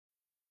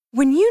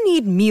When you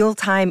need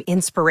mealtime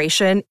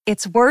inspiration,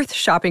 it's worth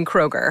shopping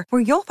Kroger,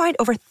 where you'll find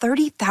over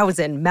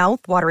 30,000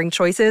 mouth-watering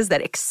choices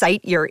that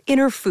excite your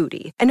inner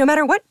foodie. And no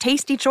matter what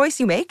tasty choice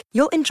you make,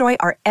 you'll enjoy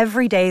our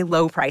everyday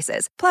low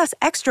prices, plus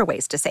extra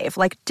ways to save,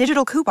 like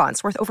digital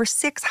coupons worth over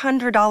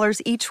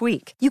 $600 each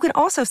week. You can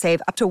also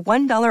save up to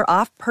 $1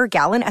 off per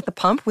gallon at the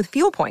pump with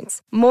fuel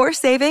points. More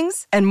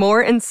savings and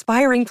more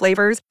inspiring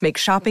flavors make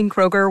shopping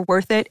Kroger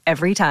worth it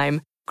every time.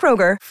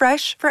 Kroger,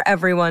 fresh for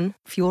everyone.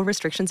 Fuel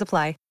restrictions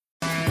apply.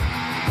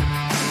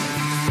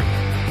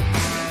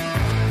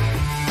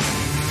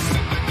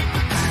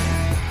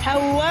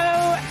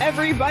 Hello,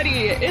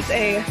 everybody. It's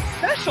a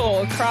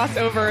special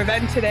crossover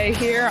event today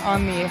here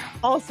on the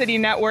All City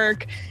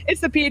Network.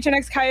 It's the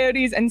PHNX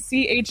Coyotes and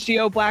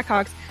CHGO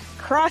Blackhawks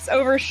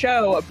crossover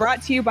show,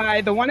 brought to you by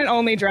the one and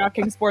only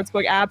DraftKings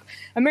Sportsbook app,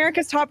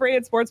 America's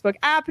top-rated sportsbook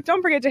app.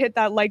 Don't forget to hit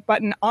that like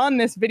button on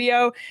this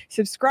video,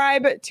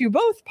 subscribe to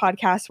both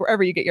podcasts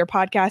wherever you get your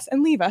podcasts,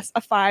 and leave us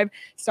a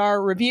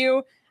 5-star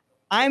review.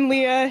 I'm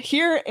Leah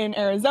here in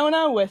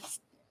Arizona with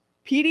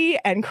Petey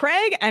and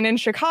Craig, and in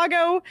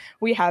Chicago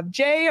we have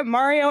Jay,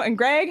 Mario, and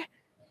Greg.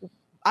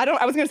 I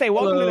was going to say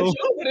welcome to the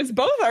show, but it's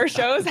both our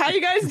shows. How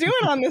you guys doing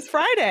on this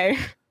Friday?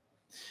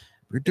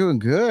 We're doing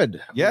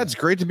good. Yeah, it's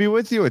great to be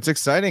with you. It's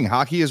exciting.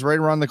 Hockey is right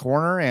around the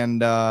corner,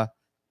 and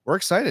we're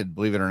excited,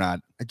 believe it or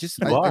not. I just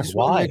want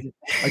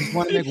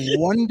to make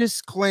one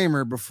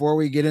disclaimer before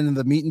we get into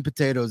the meat and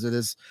potatoes of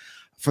this.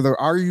 For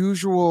our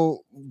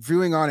usual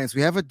viewing audience,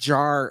 we have a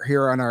jar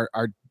here on our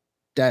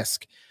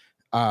desk.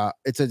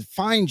 It's a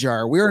fine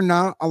jar. We are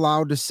not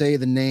allowed to say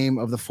the name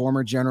of the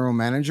former general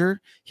manager.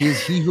 He is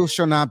he who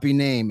shall not be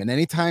named. And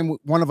anytime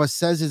one of us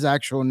says his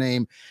actual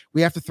name,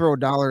 we have to throw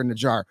 $1 in the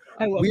jar.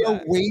 We are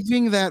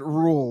waiving that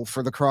rule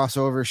for the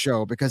crossover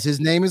show because his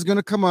name is going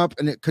to come up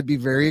and it could be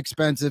very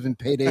expensive and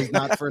payday's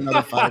not for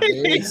another 5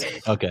 days.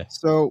 Okay.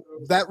 So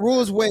that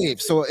rule is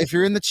waived. So if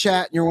you're in the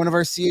chat and you're one of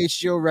our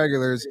CHGO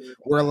regulars,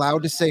 we're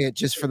allowed to say it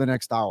just for the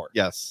next hour.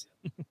 Yes.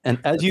 And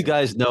as you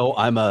guys know,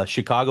 I'm a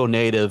Chicago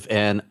native,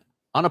 and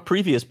on a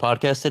previous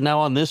podcast and now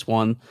on this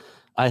one,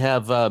 I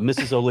have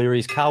Mrs.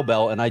 O'Leary's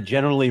cowbell, and I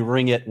generally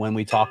ring it when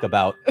we talk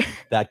about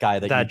that guy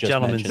that you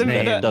just mentioned.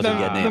 Doesn't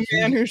get named. The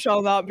man who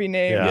shall not be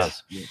named.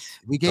 Yes.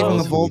 We gave him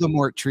the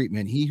Voldemort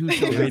treatment. He who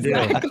shall not be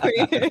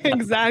named.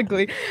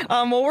 Exactly.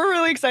 Well, we're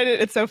really excited.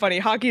 It's so funny.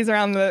 Hockey's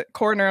around the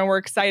corner, and we're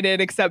excited,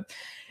 except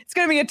it's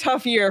going to be a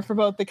tough year for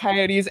both the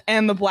Coyotes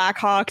and the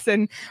Blackhawks,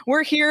 and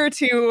we're here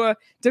to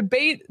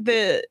debate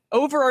the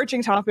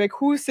overarching topic: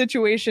 whose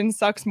situation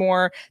sucks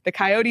more, the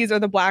Coyotes or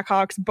the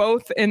Blackhawks?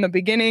 Both in the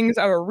beginnings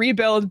of a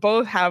rebuild,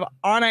 both have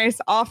on-ice,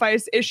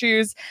 off-ice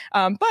issues,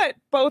 but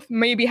both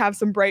maybe have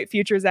some bright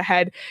futures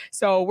ahead.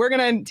 So we're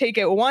going to take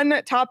it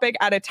one topic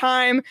at a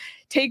time,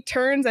 take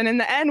turns, and in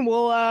the end,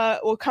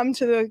 we'll come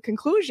to the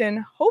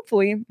conclusion,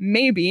 hopefully,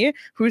 maybe,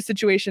 whose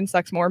situation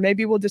sucks more.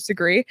 Maybe we'll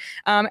disagree.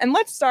 And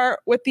let's start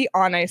with the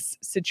on-ice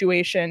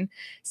situation.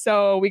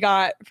 So we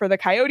got, for the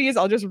Coyotes,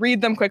 I'll just read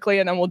them quickly,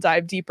 and then we'll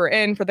dive deeper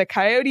in. For the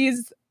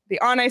Coyotes,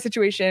 the on-ice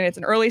situation, it's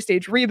an early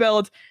stage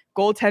rebuild.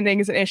 Goaltending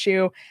is an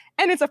issue,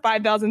 and it's a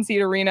 5,000 seat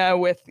arena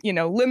with,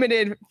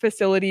 limited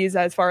facilities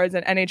as far as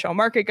an NHL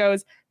market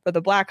goes. For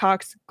the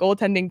Blackhawks,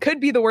 goaltending could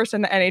be the worst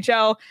in the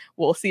NHL.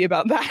 We'll see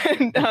about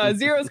that.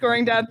 Zero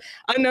scoring depth,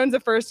 unknowns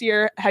of first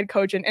year head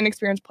coach, and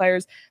inexperienced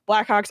players.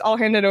 Blackhawks, I'll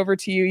hand it over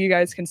to you. You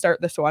guys can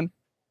start this one.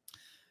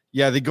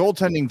 Yeah, the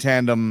goaltending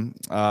tandem,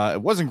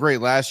 it wasn't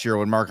great last year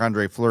when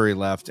Marc-Andre Fleury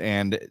left,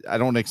 and I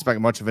don't expect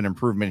much of an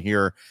improvement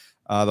here.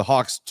 The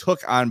Hawks took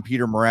on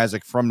Peter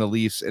Mrazek from the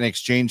Leafs in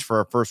exchange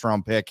for a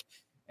first-round pick.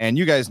 And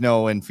you guys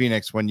know in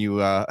Phoenix, when you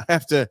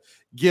have to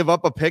give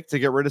up a pick to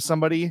get rid of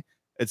somebody,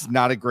 it's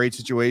not a great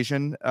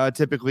situation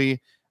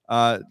typically.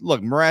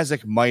 Look,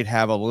 Mrazek might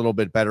have a little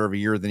bit better of a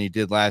year than he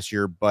did last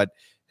year, but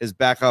his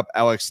backup,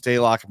 Alex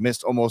Stalock,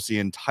 missed almost the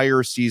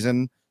entire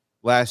season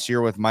last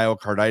year with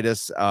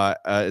myocarditis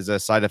as a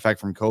side effect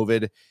from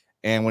COVID.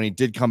 And when he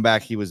did come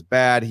back, he was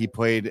bad. He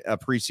played a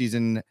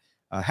preseason,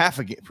 half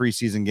a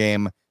preseason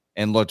game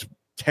and looked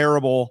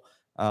terrible.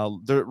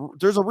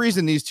 There's a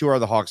reason these two are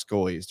the Hawks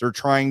goalies. They're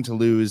trying to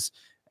lose.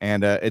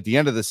 And at the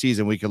end of the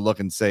season, we could look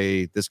and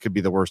say this could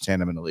be the worst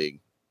tandem in the league.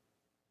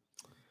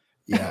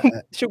 Yeah.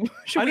 I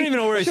don't even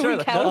know where I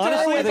started.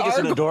 Honestly, I think it's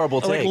an adorable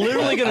take.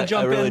 Literally going to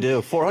jump in. I really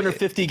do.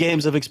 450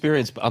 games of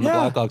experience on the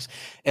Blackhawks.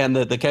 And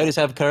the Coyotes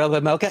have Karel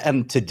Vejmelka.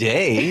 And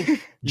today,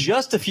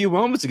 just a few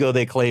moments ago,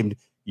 they claimed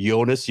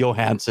Jonas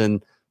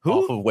Johansson. Who?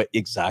 Off of what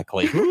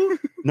exactly? Who?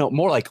 No,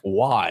 more like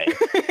why?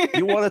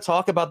 You want to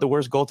talk about the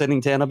worst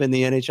goaltending tandem in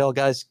the NHL,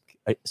 guys?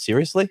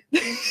 Seriously?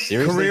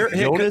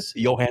 Jonas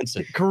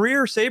Johansson.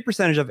 Career save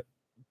percentage of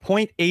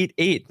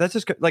 .88. That's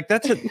just like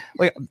that's it.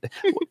 Like,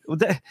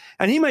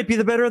 and he might be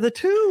the better of the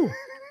two.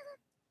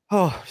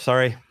 Oh,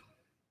 sorry.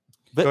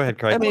 Go ahead,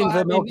 Craig. I mean,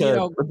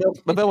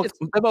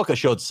 Vejmelka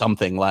showed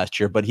something last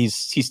year, but he's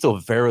still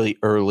very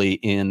early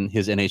in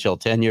his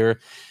NHL tenure.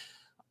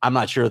 I'm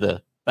not sure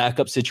the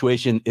backup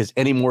situation is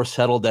any more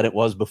settled than it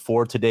was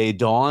before today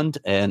dawned,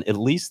 and at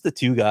least the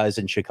two guys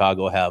in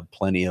Chicago have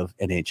plenty of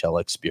NHL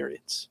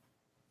experience.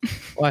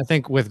 Well, I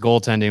think with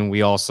goaltending,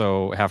 we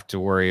also have to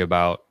worry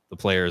about the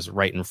players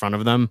right in front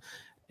of them.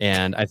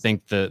 And I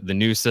think the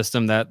new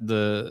system that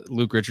the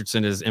Luke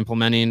Richardson is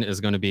implementing is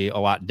going to be a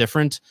lot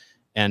different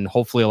and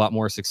hopefully a lot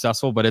more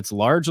successful. But it's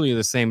largely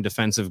the same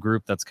defensive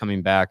group that's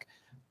coming back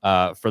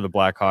for the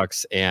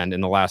Blackhawks. And in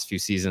the last few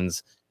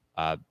seasons,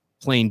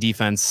 playing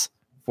defense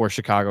for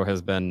Chicago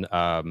has been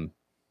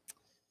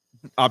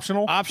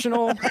Optional.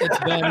 It's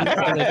been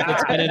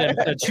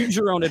a choose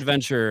your own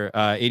adventure.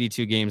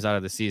 82 games out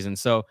of the season,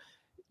 so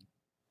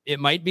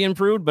it might be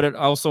improved, but it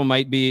also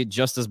might be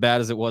just as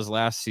bad as it was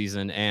last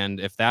season.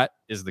 And if that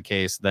is the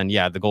case, then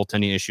yeah, the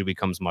goaltending issue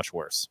becomes much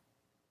worse.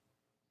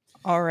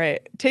 All right,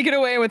 take it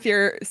away with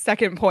your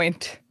second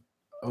point.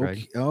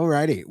 Okay, all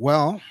righty.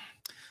 Well,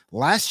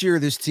 last year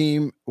this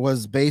team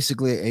was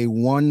basically a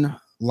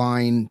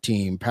one-line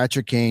team: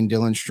 Patrick Kane,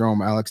 Dylan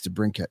Strome, Alex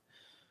DeBrincat.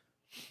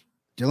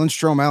 Dylan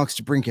Strome, Alex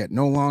DeBrincat,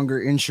 no longer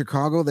in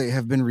Chicago. They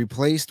have been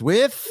replaced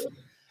with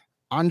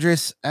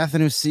Andres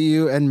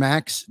Athanasiou and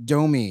Max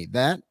Domi.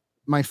 That,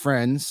 my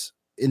friends,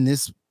 in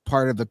this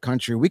part of the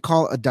country, we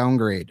call a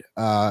downgrade.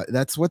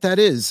 That's what that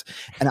is.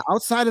 And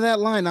outside of that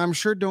line, I'm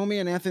sure Domi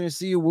and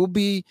Athanasiou will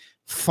be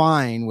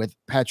fine with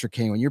Patrick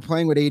Kane. When you're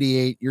playing with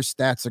 88, your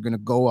stats are going to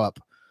go up.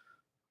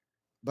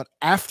 But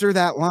after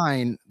that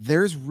line,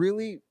 there's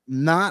really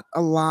not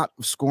a lot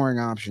of scoring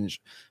options.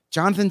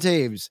 Jonathan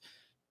Toews,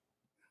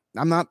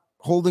 I'm not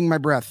holding my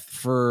breath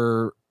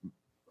for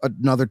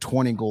another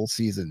 20-goal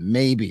season,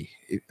 maybe.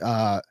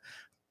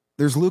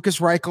 There's Lucas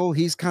Reichel.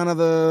 He's kind of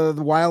the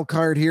wild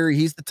card here.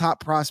 He's the top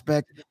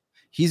prospect.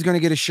 He's going to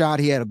get a shot.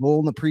 He had a goal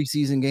in the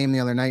preseason game the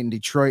other night in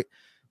Detroit.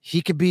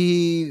 He could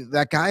be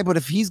that guy, but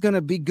if he's going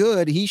to be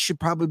good, he should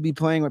probably be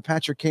playing with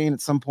Patrick Kane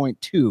at some point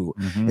too.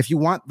 Mm-hmm. If you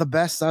want the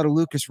best out of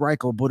Lucas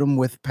Reichel, put him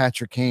with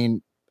Patrick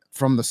Kane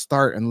from the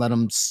start and let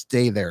him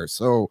stay there.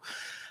 So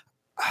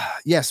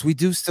yes, we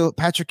do still,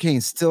 Patrick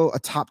Kane's still a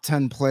top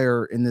 10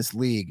 player in this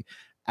league.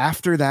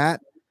 After that,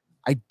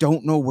 I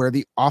don't know where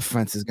the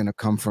offense is going to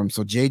come from.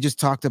 So Jay just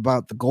talked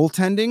about the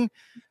goaltending.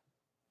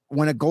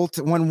 When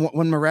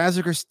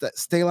Mrazek or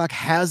Stalock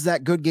has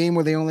that good game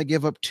where they only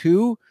give up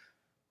 2,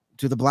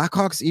 do the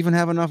Blackhawks even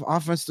have enough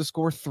offense to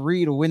score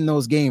 3 to win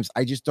those games?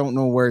 I just don't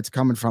know where it's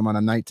coming from on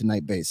a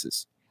night-to-night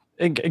basis.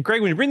 And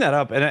Greg, when you bring that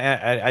up, and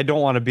I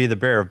don't want to be the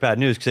bearer of bad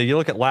news, because you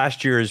look at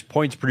last year's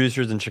points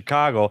producers in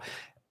Chicago,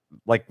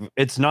 like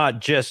it's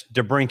not just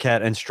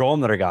DeBrincat and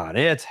Strome that are gone.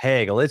 It's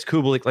Hagel, it's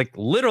Kubalik. Like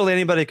literally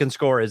anybody can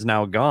score is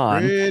now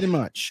gone. Pretty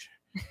much.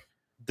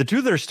 The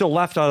 2 that are still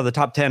left out of the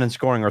top 10 in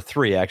scoring are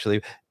 3,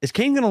 actually. Is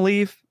Kane going to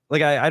leave?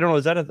 Like, I don't know.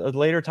 Is that a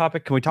later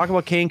topic? Can we talk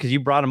about Kane? Because you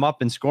brought him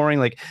up in scoring.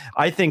 Like,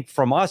 I think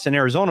from us in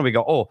Arizona, we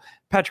go, oh,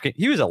 Patrick,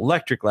 he was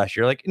electric last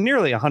year, like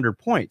nearly 100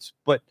 points.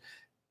 But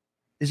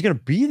is he going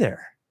to be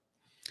there?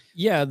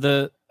 Yeah,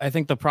 I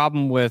think the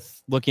problem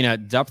with looking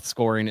at depth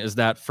scoring is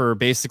that for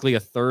basically a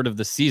third of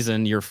the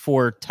season, your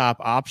 4 top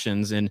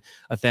options in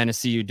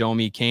Athanasiou,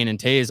 Domi, Kane, and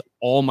Toews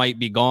all might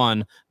be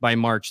gone by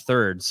March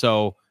 3rd.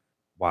 So,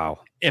 wow.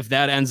 If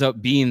that ends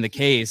up being the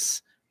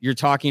case, you're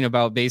talking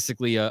about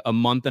basically a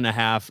month and a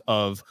half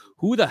of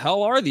who the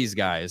hell are these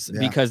guys? Yeah.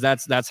 Because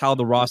that's how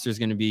the roster is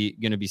going to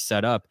be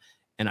set up.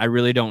 And I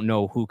really don't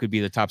know who could be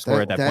the top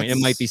scorer at that point. It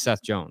might be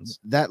Seth Jones.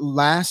 That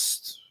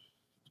last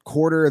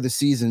quarter of the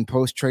season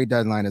post trade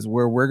deadline is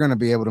where we're going to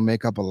be able to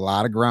make up a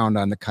lot of ground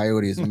on the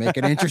Coyotes and make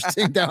it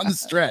interesting down the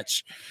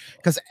stretch,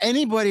 because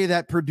anybody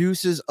that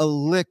produces a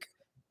lick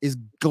is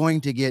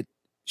going to get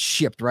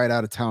shipped right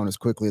out of town as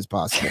quickly as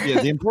possible.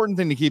 Yeah, the important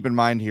thing to keep in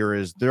mind here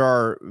is there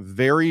are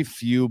very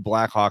few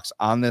Blackhawks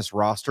on this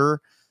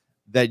roster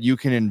that you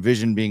can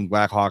envision being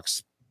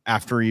Blackhawks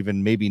after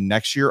even maybe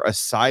next year,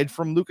 aside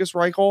from Lucas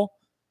Reichel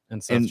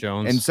and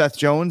Seth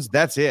Jones.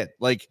 That's it.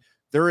 Like,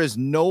 there is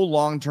no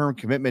long-term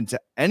commitment to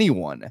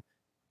anyone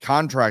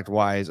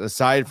contract-wise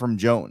aside from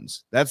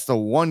Jones. That's the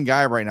one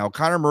guy right now.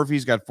 Connor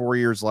Murphy's got 4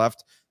 years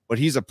left, but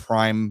he's a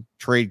prime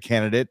trade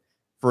candidate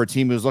for a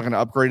team who's looking to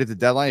upgrade at the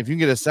deadline. If you can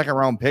get a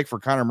second-round pick for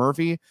Connor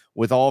Murphy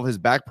with all of his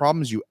back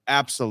problems, you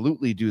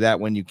absolutely do that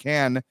when you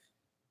can.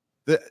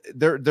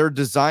 They're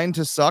designed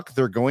to suck.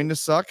 They're going to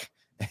suck.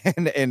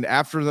 And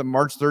after the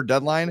March 3rd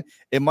deadline,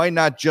 it might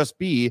not just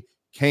be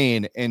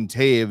Kane and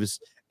Toews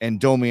and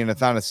Domi and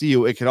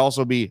Athanasiou. It could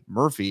also be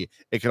Murphy.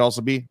 It could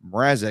also be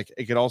Mrazek.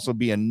 It could also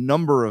be a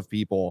number of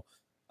people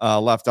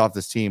left off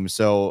this team.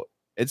 So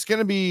it's going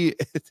to be,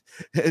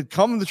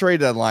 come the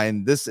trade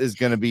deadline, this is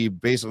going to be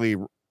basically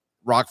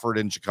Rockford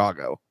in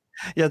Chicago.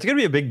 Yeah, it's going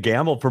to be a big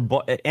gamble for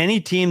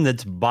any team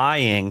that's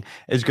buying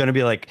is going to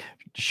be like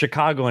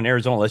Chicago and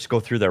Arizona. Let's go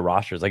through their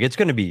rosters. Like, it's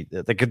going to be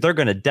like they're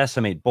going to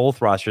decimate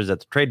both rosters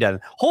at the trade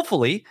deadline.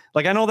 Hopefully,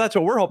 like, I know that's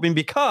what we're hoping,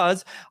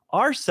 because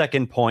our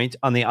second point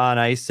on the on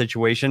ice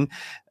situation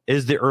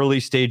is the early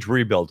stage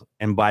rebuild.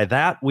 And by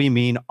that, we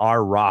mean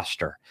our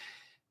roster.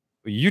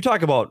 You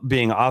talk about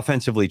being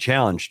offensively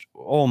challenged.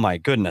 Oh my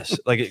goodness.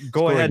 Like,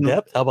 go ahead.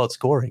 Depth? How about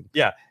scoring?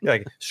 Yeah.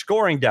 Like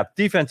scoring depth,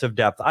 defensive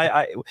depth.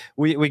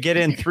 We get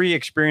in 3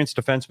 experienced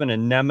defensemen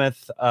in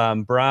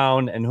Nemeth,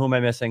 Brown, and who am I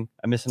missing?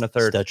 I'm missing a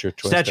third.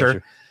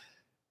 Stetcher.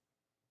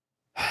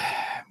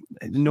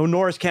 no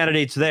Norris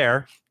candidates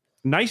there.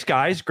 Nice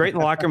guys, great in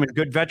the locker room, and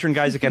good veteran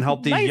guys that can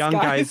help these young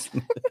guys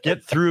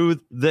get through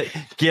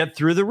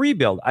the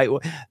rebuild.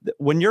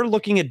 When you're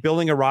looking at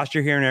building a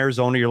roster here in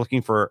Arizona, you're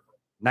looking for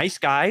nice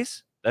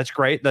guys. That's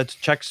great. That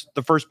checks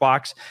the first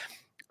box.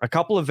 A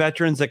couple of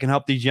veterans that can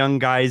help these young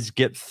guys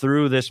get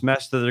through this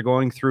mess that they're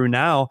going through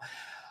now.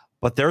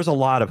 But there's a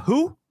lot of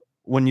who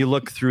when you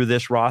look through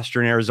this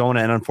roster in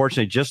Arizona. And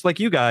unfortunately, just like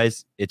you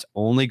guys, it's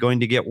only going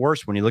to get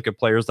worse when you look at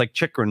players like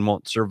Chychrun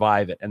won't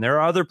survive it. And there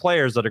are other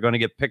players that are going to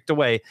get picked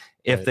away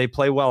if they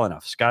play well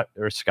enough. Scott.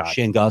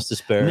 Shane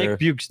Gostisbehere. Nick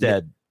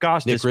Bukestad.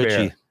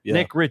 Gostisbehere.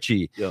 Nick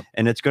Ritchie. Yeah.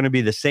 And it's going to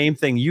be the same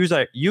thing you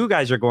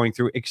guys are going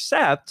through,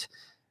 except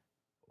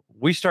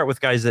we start with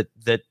guys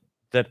that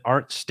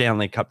aren't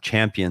Stanley Cup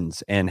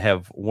champions and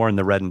have worn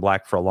the red and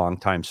black for a long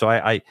time. So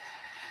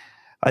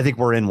I think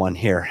we're in one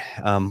here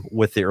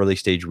with the early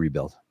stage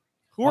rebuild.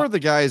 Who are the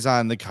guys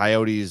on the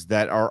Coyotes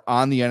that are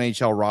on the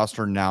NHL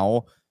roster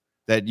now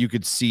that you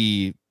could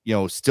see,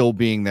 still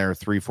being there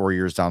 3-4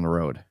 years down the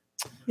road?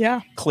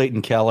 Yeah.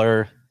 Clayton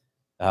Keller,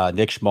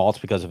 Nick Schmaltz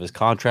because of his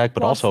contract,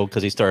 but also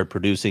because he started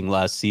producing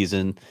last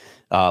season.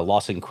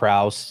 Lawson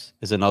Krause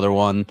is another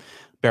one.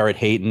 Barrett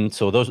Hayton.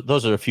 So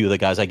those are a few of the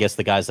guys, I guess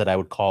the guys that I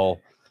would call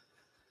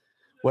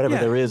whatever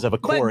there is of a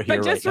core here.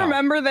 But just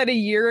remember that a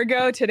year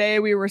ago today,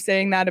 we were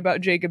saying that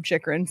about Jacob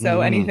Chychrun. So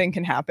anything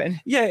can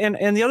happen. Yeah.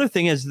 And the other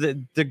thing is that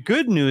the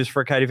good news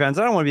for Coyote fans,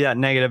 I don't want to be that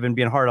negative and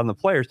being hard on the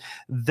players.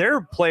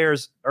 Their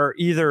players are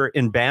either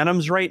in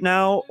Bantams right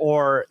now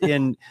or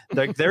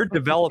they're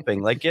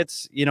developing. Like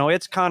it's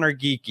Connor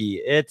Geekie.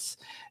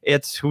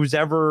 It's who's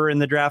ever in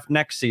the draft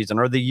next season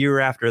or the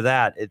year after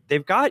that.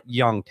 They've got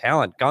young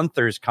talent.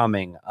 Gunther's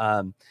coming.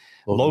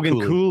 Logan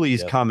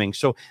Cooley's coming.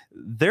 So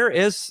there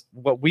is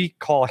what we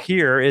call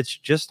here, it's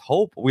just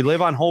hope. We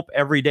live on hope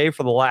every day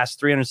for the last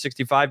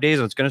 365 days,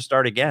 and it's going to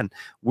start again.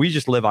 We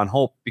just live on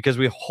hope because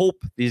we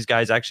hope these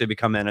guys actually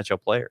become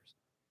NHL players.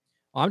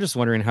 I'm just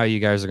wondering how you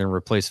guys are going to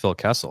replace Phil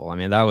Kessel. I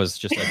mean, that was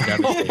just a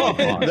devastating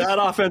loss. That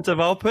offensive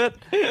output.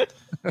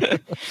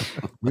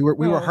 We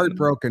were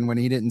heartbroken when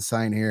he didn't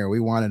sign here. We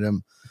wanted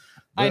him.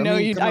 But, I know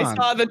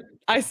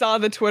I saw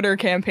the Twitter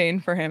campaign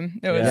for him.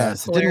 It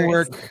was it didn't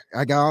work.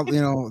 I got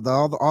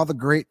all the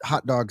great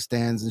hot dog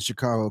stands in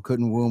Chicago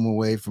couldn't woo him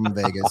away from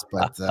Vegas.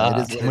 But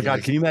it is. Oh my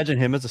God! Can you imagine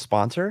him as a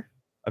sponsor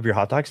of your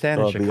hot dog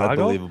stand in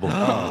Chicago? Unbelievable.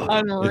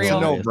 Unreal. It's a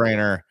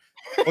no-brainer.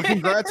 Well,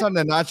 congrats on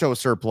the nacho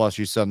surplus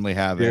you suddenly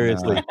have.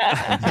 Seriously,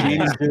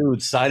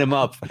 dude, sign him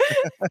up.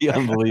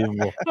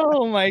 Unbelievable.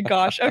 Oh my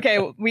gosh. Okay,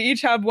 we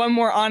each have one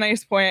more on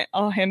ice point.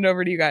 I'll hand it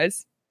over to you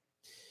guys.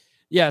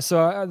 Yeah.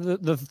 So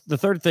the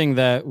third thing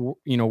that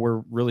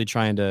we're really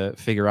trying to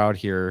figure out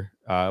here,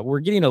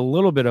 we're getting a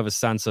little bit of a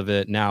sense of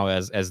it now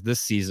as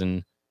this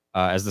season,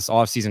 as this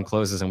off season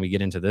closes and we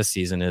get into this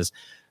season is,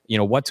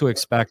 what to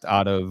expect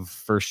out of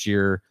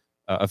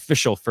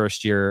official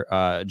first year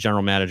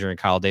general manager and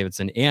Kyle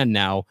Davidson, and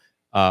now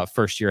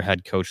first year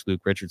head coach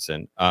Luke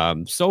Richardson.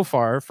 So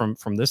far from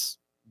this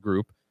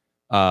group,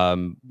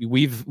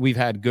 we've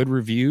had good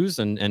reviews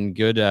and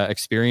good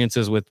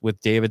experiences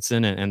with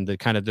Davidson and the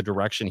kind of the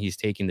direction he's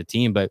taking the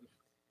team, but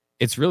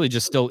it's really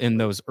just still in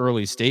those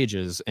early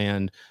stages.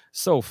 And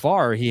so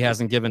far he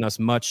hasn't given us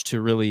much to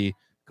really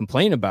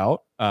complain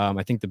about.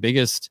 I think the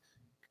biggest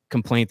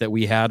complaint that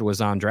we had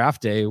was on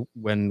draft day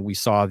when we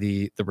saw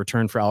the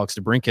return for Alex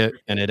DeBrincat,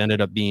 and it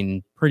ended up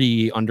being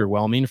pretty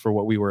underwhelming for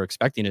what we were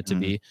expecting it to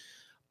be.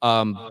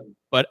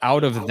 But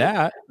out of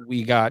that,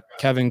 we got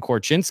Kevin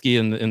Korchinski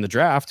in the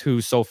draft,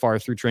 who so far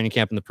through training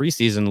camp in the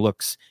preseason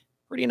looks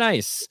pretty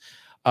nice.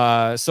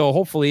 So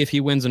hopefully if he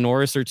wins a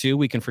Norris or two,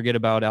 we can forget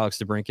about Alex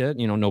DeBrincat,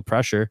 no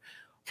pressure.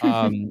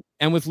 And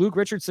with Luke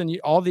Richardson,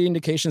 all the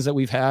indications that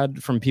we've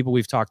had from people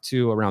we've talked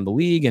to around the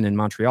league and in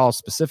Montreal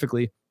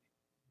specifically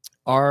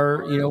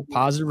are,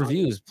 positive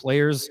reviews.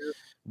 Players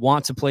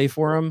want to play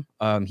for him.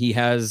 He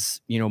has,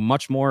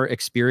 much more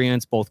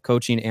experience, both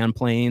coaching and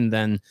playing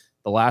than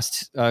the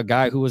last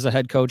guy who was a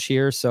head coach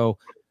here. So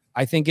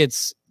I think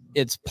it's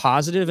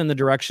positive in the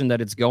direction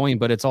that it's going,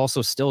 but it's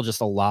also still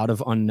just a lot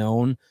of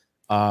unknown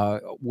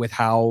with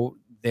how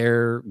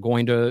they're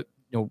going to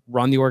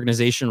run the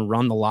organization,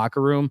 run the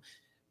locker room.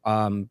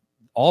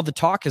 All the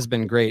talk has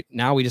been great.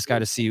 Now we just got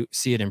to see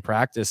it in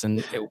practice,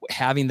 and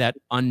having that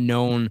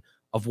unknown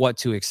of what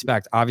to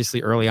expect,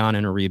 obviously early on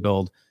in a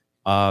rebuild,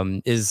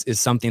 is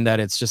something that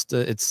it's just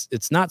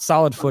it's not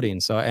solid footing.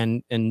 So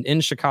and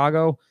in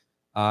Chicago,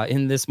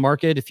 in this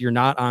market, if you're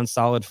not on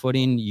solid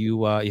footing,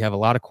 you have a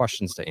lot of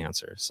questions to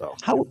answer. So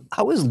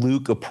how is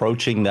Luke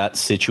approaching that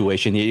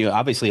situation?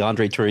 Obviously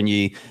Andre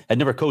Tourigny had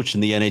never coached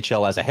in the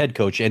NHL as a head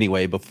coach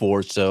anyway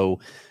before, so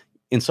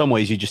in some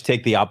ways you just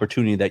take the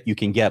opportunity that you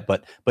can get.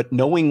 But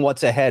knowing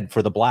what's ahead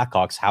for the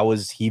Blackhawks, how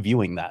is he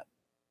viewing that?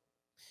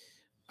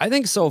 I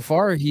think so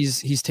far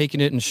he's taken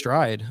it in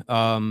stride.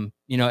 The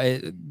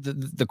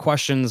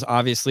questions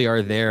obviously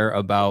are there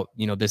about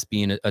this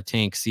being a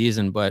tank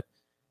season, but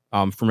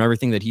from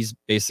everything that he's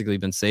basically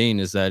been saying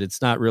is that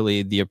it's not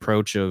really the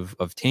approach of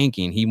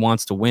tanking. He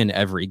wants to win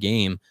every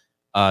game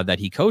that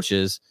he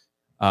coaches.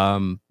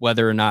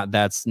 Whether or not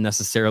that's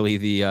necessarily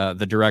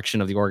the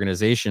direction of the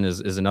organization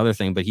is another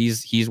thing. But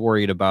he's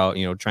worried about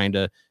trying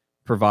to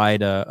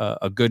provide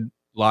a good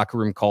locker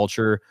room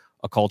culture,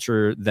 a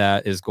culture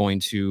that is going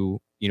to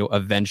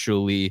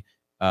eventually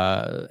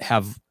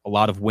have a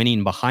lot of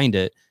winning behind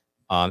it.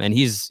 And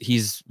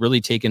he's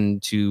really taken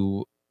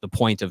to the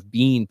point of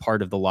being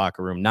part of the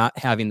locker room, not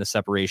having the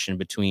separation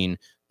between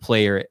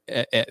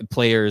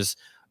players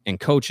and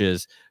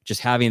coaches,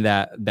 just having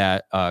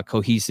that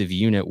cohesive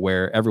unit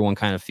where everyone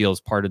kind of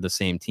feels part of the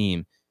same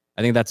team.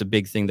 I think that's a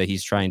big thing that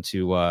he's trying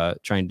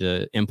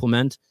to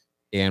implement,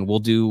 and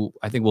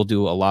I think we'll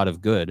do a lot of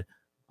good.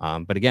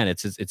 But again,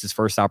 it's his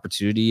first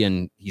opportunity,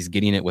 and he's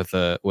getting it with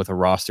a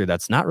roster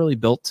that's not really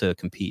built to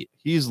compete.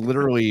 He's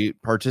literally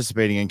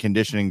participating in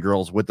conditioning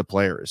drills with the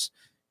players.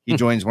 He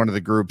joins one of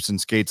the groups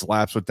and skates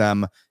laps with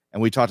them.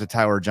 And we talked to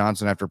Tyler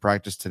Johnson after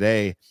practice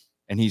today,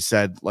 and he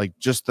said, like,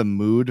 just the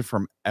mood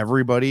from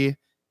everybody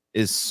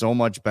is so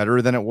much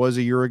better than it was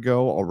a year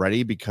ago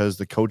already because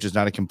the coach is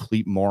not a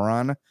complete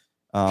moron.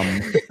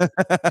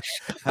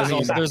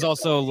 There's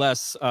also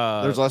less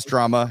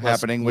drama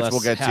happening, which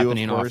we'll get to, of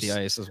course, off the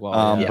ice as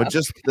well. But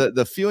just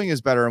the feeling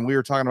is better. And we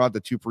were talking about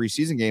the 2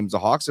 preseason games the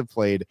Hawks have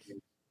played,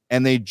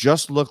 and they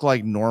just look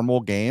like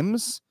normal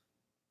games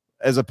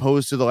as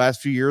opposed to the last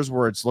few years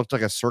where it's looked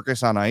like a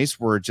circus on ice,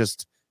 where it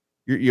just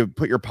you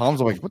put your palms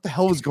up like, what the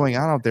hell is going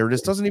on out there?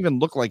 This doesn't even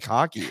look like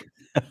hockey.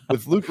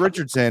 With Luke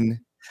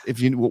Richardson, if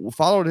you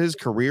followed his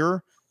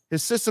career,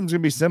 his system's gonna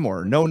be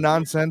similar. No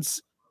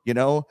nonsense.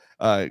 Clean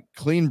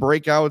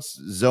breakouts,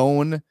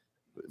 zone.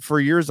 For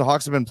years, the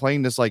Hawks have been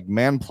playing this like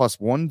man plus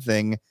one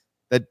thing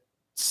that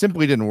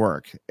simply didn't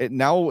work.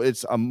 Now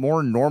it's a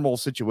more normal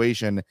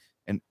situation,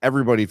 and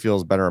everybody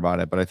feels better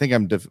about it. But I think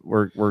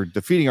we're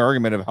defeating our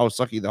argument of how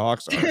sucky the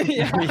Hawks are.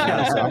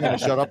 So I'm going to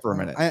shut up for a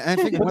minute. I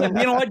think you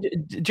know what,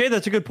 Jay,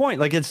 that's a good point.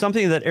 Like, it's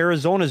something that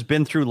Arizona's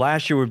been through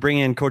last year with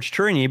bringing in Coach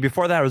Tourigny.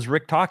 Before that, it was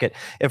Rick Tocchet.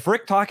 If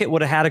Rick Tocchet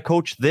would have had to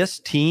coach this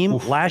team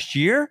last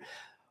year,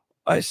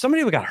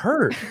 somebody would have got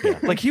hurt. Yeah.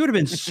 Like, he would have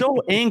been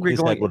so angry.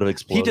 His head would have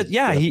exploded.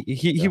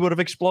 He would have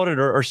exploded,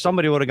 or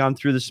somebody would have gone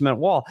through the cement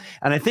wall.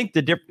 And I think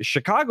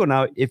Chicago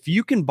now, if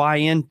you can buy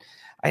in,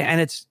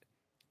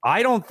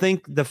 I don't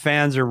think the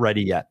fans are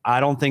ready yet. I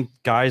don't think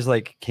guys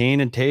like Kane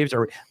and Taves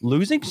are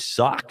losing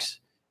sucks.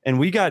 And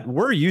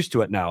we're used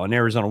to it now in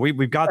Arizona.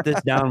 We've got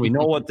this down. We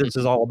know what this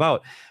is all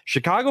about.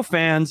 Chicago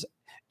fans,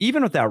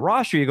 even with that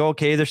roster, you go,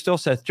 okay, there's still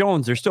Seth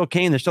Jones, there's still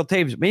Kane, there's still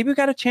Taves. Maybe we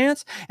got a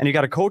chance. And you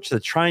got a coach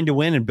that's trying to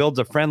win and builds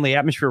a friendly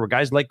atmosphere where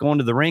guys like going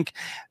to the rink.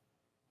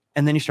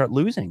 And then you start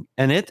losing.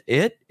 And it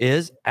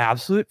is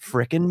absolute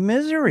freaking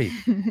misery.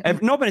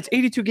 But it's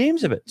 82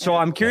 games of it. So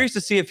I'm curious to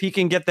see if he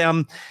can get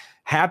them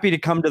happy to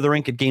come to the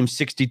rink at game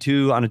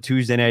 62 on a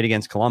Tuesday night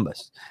against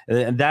Columbus.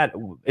 And that,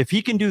 if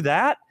he can do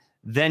that,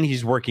 then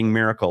he's working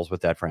miracles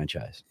with that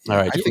franchise. All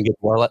right. You can get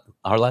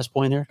our last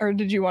point here? Or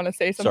did you want to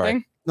say something?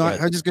 Sorry. No,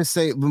 I was just going to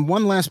say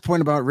one last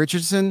point about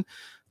Richardson.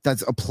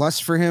 That's a plus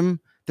for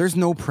him. There's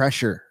no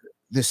pressure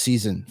this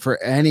season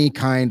for any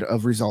kind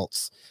of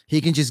results.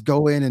 He can just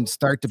go in and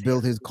start to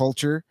build his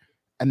culture,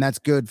 and that's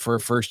good for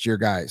a first-year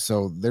guy.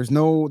 So there's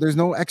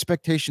no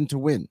expectation to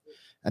win,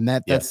 and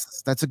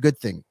that's a good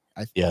thing.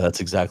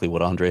 That's exactly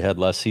what Andre had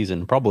last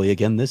season, probably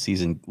again this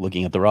season,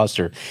 looking at the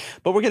roster.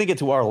 But we're going to get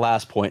to our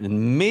last point,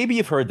 and maybe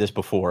you've heard this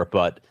before,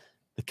 but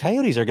the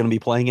Coyotes are going to be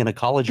playing in a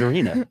college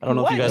arena. I don't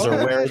know if you guys are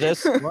aware of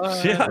this.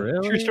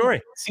 Really? True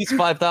story. Seats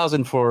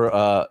 5,000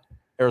 for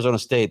Arizona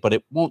State, but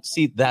it won't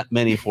seat that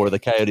many for the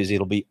Coyotes.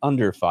 It'll be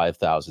under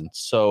 5,000.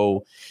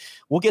 So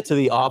we'll get to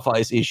the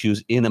off-ice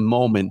issues in a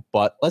moment,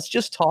 but let's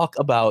just talk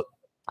about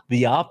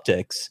the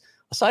optics,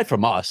 aside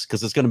from us,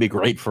 because it's going to be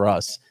great for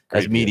us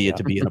as media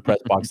to be in a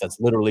press box that's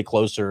literally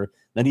closer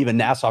than even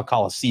Nassau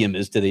Coliseum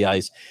is to the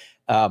ice.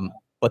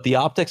 But the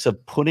optics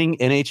of putting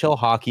NHL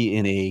hockey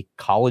in a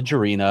college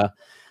arena,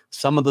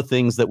 some of the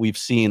things that we've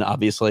seen,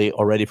 obviously,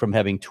 already from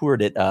having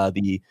toured it,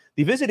 the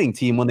visiting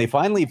team, when they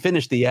finally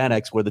finish the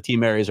annex where the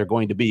team areas are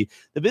going to be,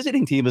 the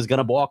visiting team is going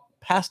to walk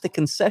past the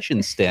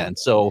concession stand.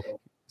 So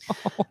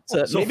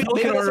maybe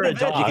can order a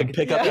dog. You can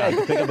pick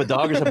up a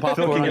dog or some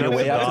popcorn on your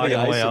way out to the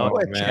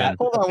ice.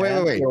 Hold on,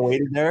 wait.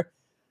 Waiting there.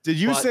 Did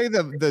you say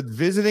the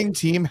visiting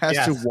team has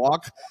to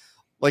walk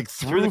like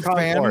through the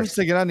fans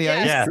to get on the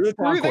ice? Yeah, through the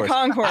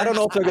concourse. I don't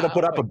know if they're going to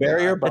put up a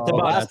barrier, but the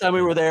last time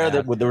we were there,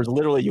 there was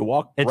literally you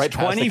walk right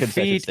past 20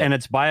 feet and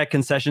it's by a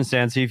concession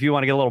stand. So if you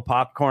want to get a little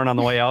popcorn on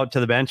the way out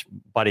to the bench,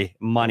 buddy,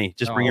 money.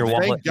 Just bring your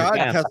wallet. Thank God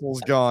Kessel's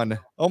gone.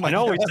 Oh my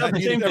God. We said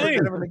the same thing.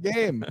 In the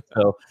game.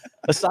 So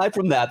aside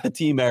from that, the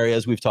team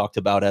areas we've talked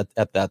about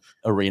at that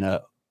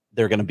arena,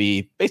 they're going to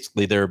be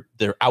basically they're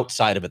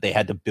outside of it. They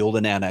had to build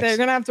an annex. They're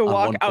going to have to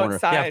walk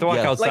outside. You have to walk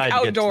outside, like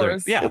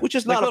outdoors. Which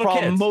is not a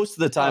problem kids. Most of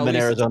the time in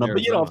Arizona.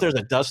 But if there's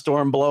a dust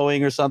storm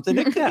blowing or something,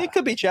 it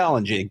could be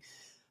challenging.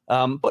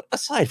 But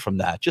aside from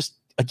that, just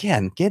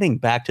again getting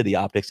back to the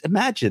optics.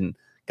 Imagine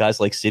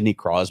guys like Sidney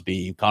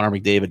Crosby, Connor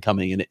McDavid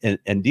coming in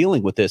and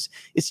dealing with this.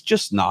 It's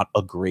just not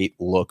a great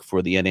look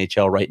for the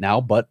NHL right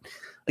now. But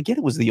again,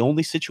 it was the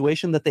only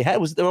situation that they had.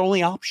 It was their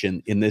only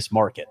option in this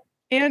market.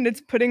 And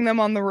it's putting them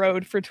on the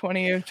road for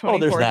 20 of 24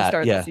 there's that. to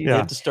start the season. They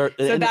have to start.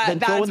 So and then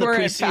throw in the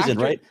preseason,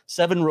 right?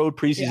 7 road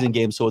preseason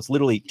games. So it's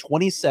literally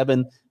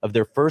 27 of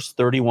their first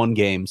 31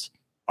 games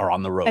are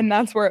on the road. And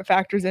that's where it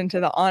factors into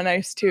the on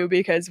ice too,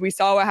 because we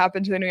saw what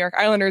happened to the New York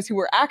Islanders, who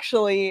were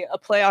actually a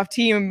playoff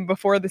team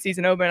before the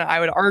season opened, I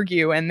would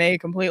argue, and they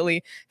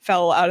completely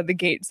fell out of the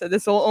gate. So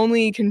this will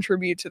only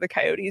contribute to the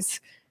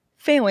Coyotes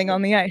failing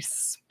on the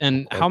ice.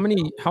 And how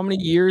many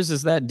years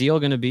is that deal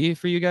going to be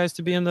for you guys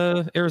to be in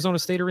the Arizona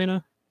State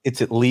Arena?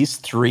 It's at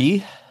least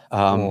 3.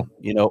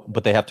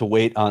 But they have to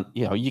wait on,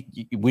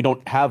 we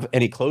don't have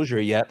any closure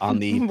yet on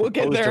the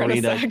proposed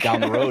arena down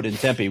the road in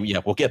Tempe. Yeah,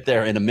 we'll get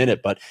there in a minute,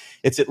 but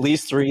it's at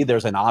least 3.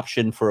 There's an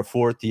option for a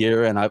 4th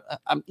year, and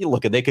I'm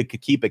looking, they could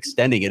keep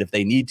extending it if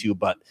they need to,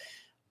 but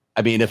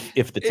I mean,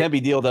 if the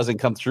Tempe deal doesn't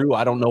come through,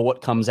 I don't know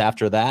what comes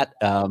after that,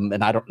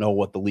 and I don't know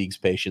what the league's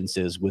patience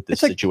is with this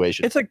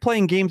situation. It's like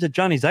playing games at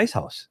Johnny's Ice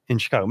House in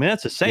Chicago. I mean,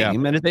 that's the same. Yeah,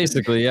 and it's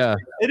basically, yeah.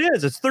 It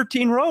is. It's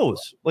 13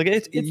 rows. Like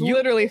it's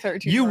literally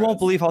 13. You rows. won't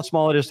believe how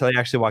small it is till you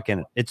actually walk in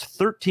it. It's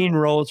 13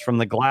 rows from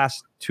the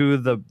glass to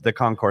the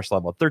concourse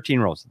level. 13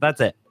 rows. That's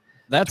it.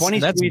 That's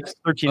 20 suites,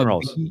 13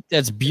 rows.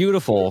 That's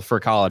beautiful for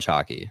college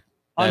hockey.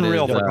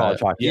 Unreal for college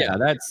hockey. Yeah,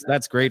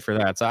 that's great for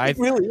that. So it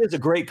really is a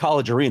great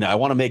college arena. I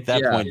want to make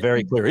that point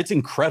very clear. It's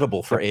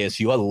incredible for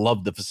ASU. I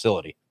love the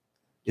facility.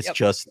 It's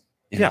just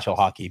NHL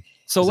hockey.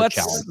 So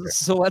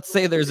let's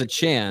say there's a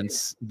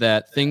chance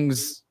that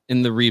things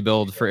in the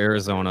rebuild for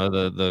Arizona,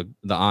 the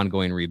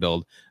ongoing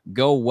rebuild,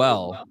 go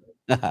well.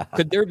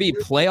 Could there be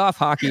playoff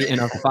hockey in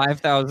a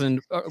 5,000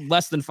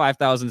 less than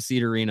 5,000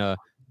 seat arena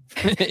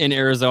in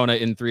Arizona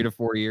in 3 to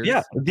 4 years?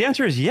 Yeah, the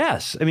answer is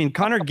yes. I mean,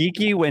 Connor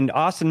Geeky, when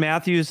Austin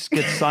Matthews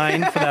gets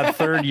signed for that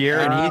 3rd year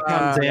and he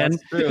comes in,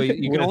 true.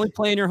 You can only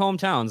play in your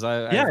hometowns.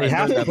 You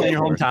have to play in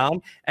your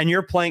hometown, and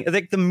you're playing. I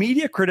think the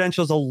media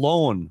credentials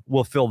alone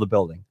will fill the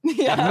building.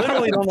 I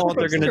literally don't know what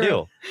they're going to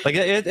do. Like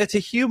it's a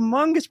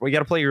humongous. You got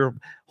to play your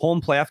home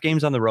playoff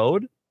games on the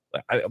road.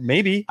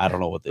 Maybe I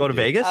don't know what they go to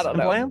Vegas. I don't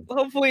know.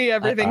 Hopefully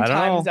everything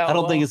times out. I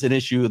don't think it's an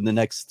issue in the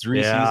next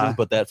 3 seasons,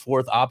 but that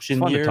 4th option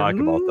it's fun year, to talk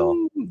about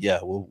though.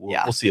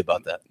 We'll see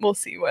about that. We'll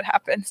see what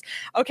happens.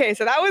 Okay,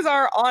 so that was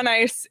our on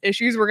ice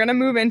issues. We're gonna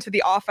move into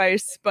the off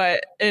ice,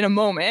 but in a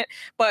moment.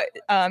 But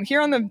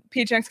here on the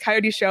PHNX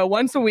Coyote Show,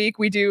 once a week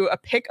we do a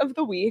pick of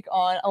the week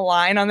on a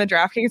line on the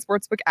DraftKings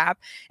Sportsbook app.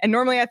 And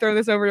normally I throw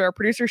this over to our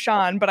producer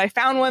Sean, but I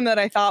found one that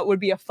I thought would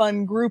be a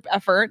fun group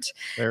effort.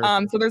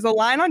 So there's a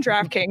line on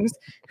DraftKings.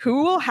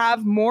 Who will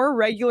have more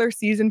regular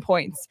season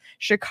points,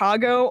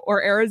 Chicago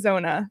or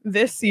Arizona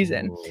this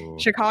season? Ooh.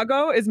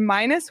 Chicago is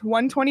minus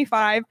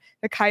 125.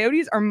 The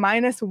Coyotes are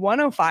minus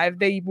 105.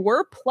 They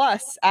were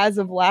plus as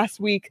of last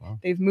week. Wow.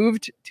 They've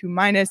moved to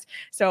minus.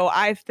 So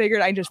I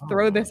figured I'd just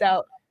throw this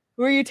out.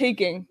 Who are you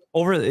taking?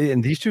 Over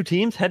in these two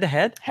teams, head to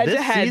head? Head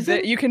to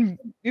head. You can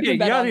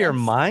bet out on of your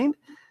mind?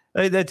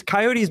 That's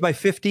Coyotes by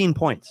 15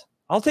 points.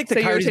 I'll take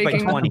the Coyotes by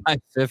 20. By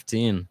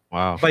 15.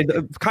 Wow.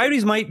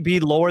 Coyotes might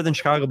be lower than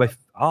Chicago by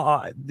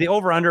the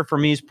over-under for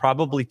me is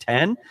probably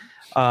 10.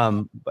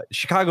 But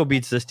Chicago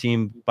beats this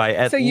team by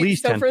at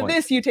least 10 points. So for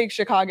this, you take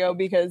Chicago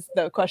because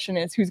the question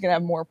is who's going to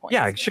have more points.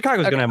 Yeah,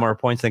 Chicago's going to have more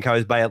points than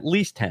Coyotes by at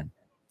least 10.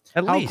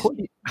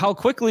 How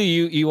quickly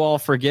you all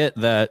forget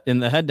that in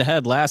the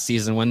head-to-head last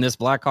season when this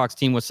Blackhawks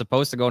team was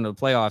supposed to go into the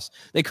playoffs,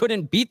 they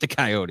couldn't beat the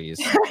Coyotes.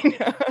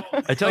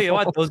 I tell you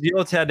what, those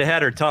Yotes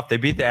head-to-head are tough. They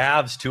beat the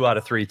Avs 2 out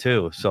of 3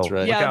 too. So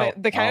right. Yeah,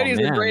 the Coyotes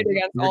are great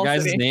against your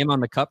guys' name on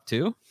the cup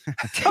too.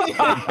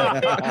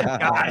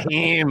 Got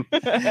him. You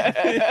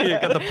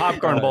got the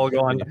popcorn bowl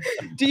going.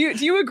 Do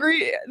you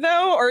agree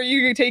though, or are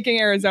you taking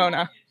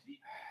Arizona?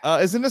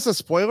 Isn't this a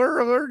spoiler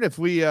alert? If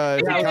we,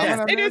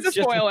 it is a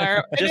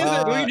spoiler.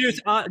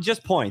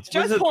 Just points.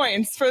 Just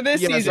points for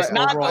this season,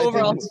 not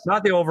overall.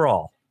 Not the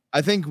overall.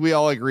 I think we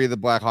all agree the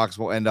Blackhawks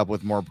will end up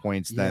with more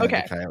points than the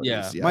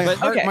Coyotes.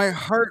 Yeah. My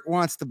heart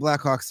wants the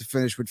Blackhawks to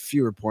finish with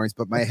fewer points,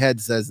 but my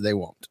head says they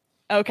won't.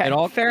 Okay,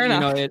 fair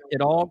enough.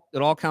 It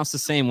all counts the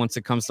same once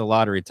it comes to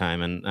lottery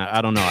time, and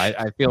I don't know.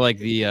 I feel like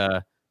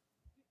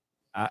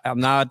I'm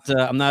not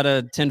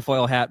a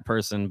tinfoil hat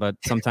person, but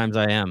sometimes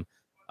I am.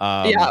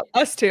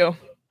 Us too.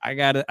 I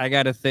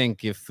gotta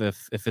think if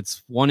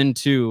it's 1 and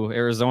 2,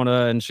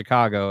 Arizona and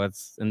Chicago,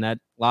 it's in that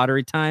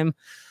lottery time.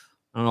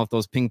 I don't know if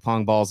those ping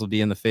pong balls will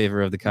be in the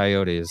favor of the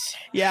Coyotes.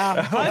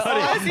 Yeah,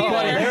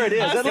 there it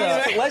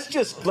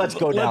is. Let's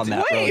go down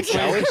that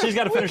road. She's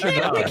got to finish her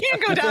job. We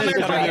can't go down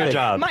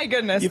there. My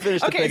goodness.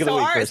 Okay, so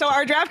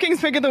our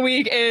DraftKings pick of the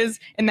week is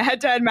in the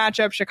head-to-head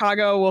matchup.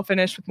 Chicago will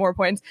finish with more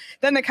points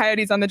than the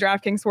Coyotes on the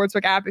DraftKings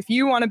Sportsbook app. If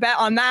you want to bet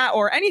on that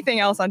or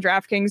anything else on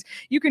DraftKings,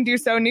 you can do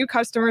so. New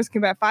customers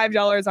can bet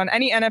 $5 on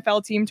any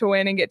NFL team to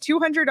win and get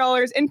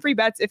 $200 in free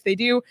bets if they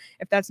do.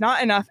 If that's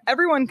not enough,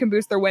 everyone can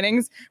boost their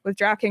winnings with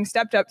DraftKings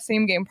stepped up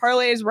same game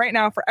parlays. Right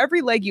now, for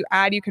every leg you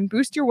add, you can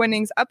boost your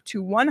winnings up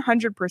to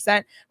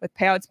 100% with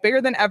payouts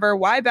bigger than ever.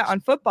 Why bet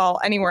on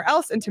football anywhere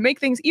else? And to make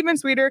things even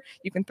sweeter,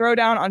 you can throw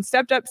down on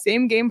stepped up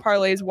same game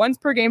parlays once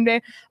per game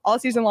day all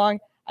season long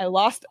I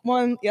lost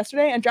one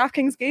yesterday, and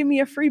DraftKings gave me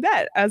a free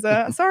bet as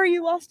a sorry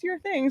you lost your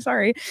thing.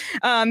 Sorry.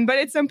 But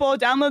it's simple.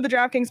 Download the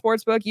DraftKings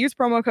Sportsbook. Use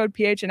promo code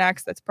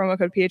PHNX. That's promo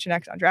code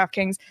PHNX on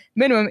DraftKings.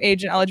 Minimum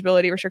age and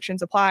eligibility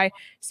restrictions apply.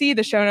 See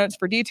the show notes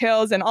for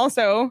details. And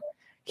also,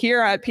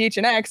 here at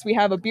PHNX, we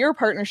have a beer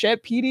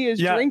partnership. PD is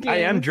drinking. I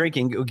am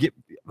drinking.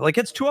 Like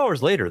it's 2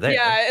 hours later there.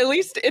 Yeah, at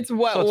least it's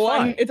what So it's one.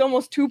 fine. It's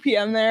almost 2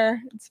 p.m.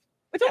 there.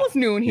 It's almost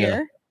noon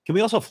here. Can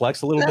we also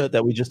flex a little bit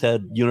that we just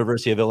had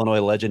University of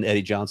Illinois legend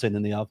Eddie Johnson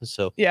in the office?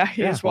 So Yeah,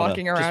 he's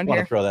walking around just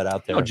here. to throw that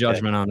out there. No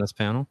judgment on this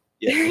panel.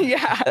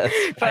 Yeah.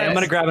 I'm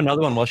going to grab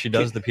another one while she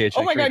does the PHNX.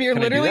 Oh my God, you're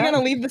Can I do literally that? going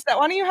to leave the set.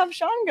 Why don't you have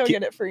Sean go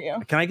get it for you?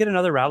 Can I get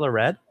another Rattler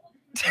Red?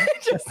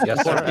 Just,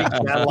 Yes,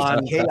 sir.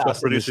 Chaos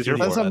produces your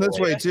Send some this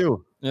way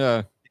too.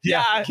 Yeah.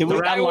 yeah. Can The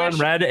we, Rattle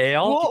Red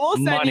Ale. We'll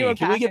send Money. you a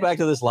can we get back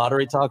to this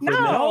lottery talk for a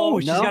minute? No,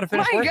 she's got to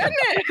finish My working.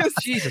 goodness.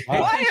 Jesus. pay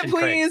Quiet, attention,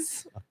 Craig.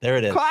 please. There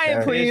it is. Quiet,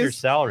 Here's your please.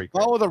 salary.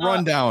 Craig. Follow the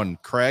rundown,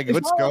 Craig.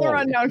 Let's Follow go. the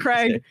rundown,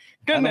 Craig.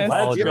 Goodness.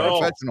 Let's You're go.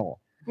 professional.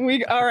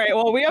 All right.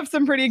 Well, we have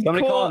some pretty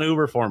Somebody call cool. an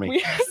Uber for me. We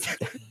have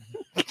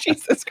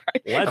Jesus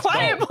Christ. Let's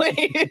Quiet, go.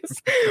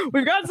 please.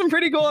 We've got some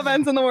pretty cool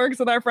events in the works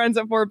with our friends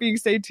at Fort Peak.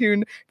 Stay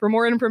tuned for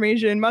more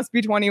information. Must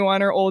be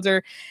 21 or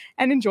older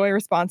and enjoy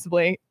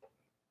responsibly.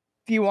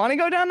 Do you want to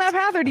go down that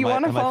path or do you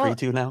want to Am I follow? free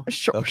to now?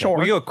 Sure. Okay. Sure.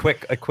 We go a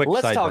quick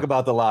Let's side talk note.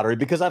 about the lottery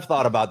because I've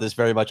thought about this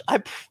very much.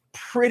 I'm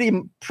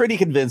pretty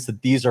convinced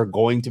that these are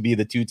going to be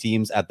the two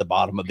teams at the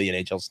bottom of the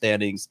NHL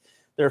standings.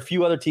 There are a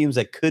few other teams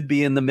that could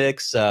be in the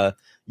mix. Jan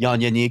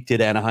Yannick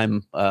did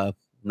Anaheim,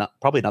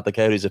 probably not the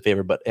Coyotes a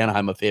favor, but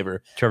Anaheim a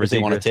favor. Trevor They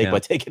want to Zegras, take yeah. by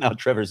taking out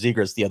Trevor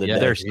Zegras the other Yeah, day.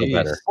 They're still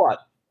better. But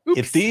Oops.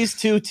 if these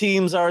two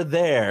teams are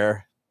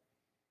there,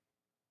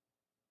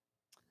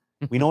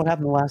 we know what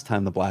happened the last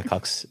time the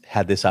Blackhawks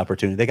had this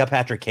opportunity. They got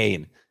Patrick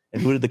Kane.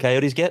 And who did the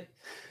Coyotes get?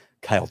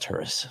 Kyle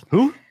Turris.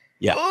 Who?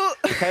 Yeah. Oh,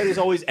 The Coyotes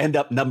always end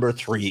up number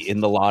 3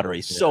 in the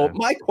lottery. So Yeah.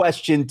 my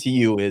question to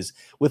you is,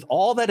 with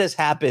all that has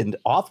happened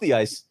off the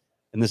ice,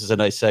 and this is a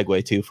nice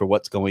segue too for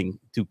what's going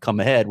to come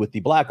ahead with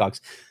the Blackhawks,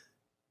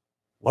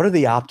 what are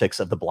the optics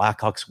of the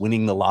Blackhawks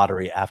winning the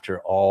lottery after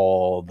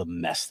all the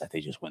mess that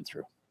they just went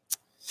through?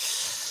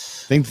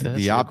 I think That's a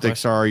the good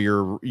optics are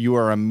you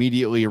are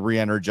immediately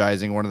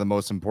re-energizing one of the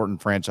most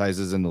important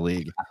franchises in the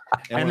league,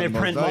 And one they of the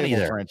most print money valuable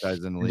there.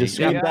 franchises in the league. Just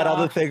sweep that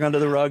other thing under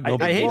the rug. No I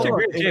big hate deal. to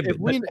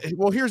agree,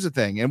 Well, here's the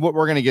thing, and what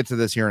we're going to get to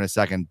this here in a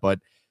second, but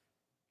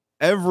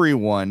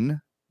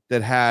everyone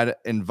that had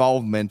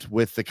involvement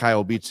with the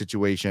Kyle Beach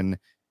situation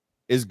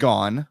is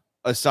gone,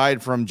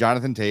 aside from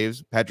Jonathan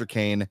Taves, Patrick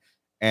Kane,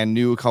 and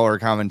new color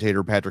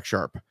commentator Patrick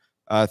Sharp,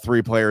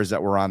 3 players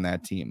that were on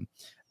that team.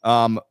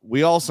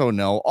 We also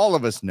know, all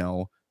of us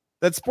know,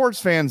 that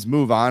sports fans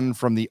move on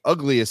from the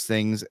ugliest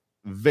things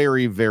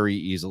very, very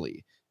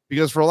easily.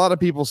 Because for a lot of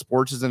people,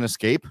 sports is an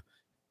escape,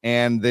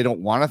 and they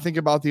don't want to think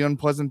about the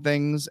unpleasant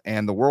things,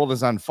 and the world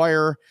is on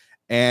fire,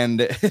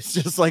 and it's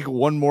just like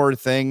one more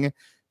thing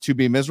to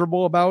be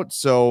miserable about.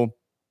 So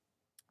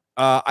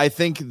I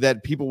think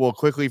that people will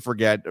quickly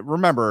forget.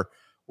 Remember,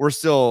 we're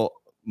still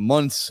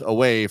months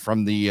away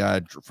from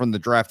the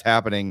draft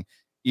happening.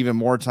 Even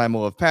more time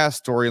will have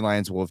passed.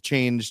 Storylines will have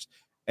changed.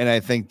 And I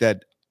think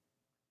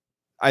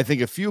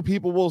a few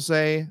people will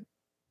say,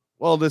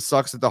 well, this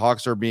sucks that the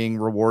Hawks are being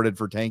rewarded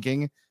for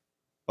tanking.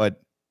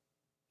 But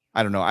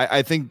I don't know.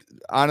 I think,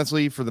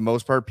 honestly, for the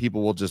most part,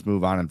 people will just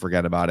move on and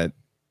forget about it.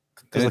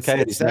 And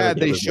it's sad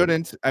they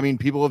shouldn't. I mean,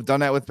 people have done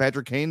that with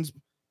Patrick Kane's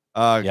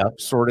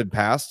sordid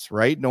past,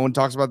 right? No one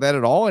talks about that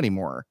at all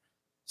anymore.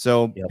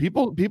 So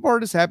people are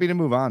just happy to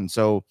move on.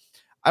 So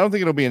I don't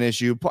think it'll be an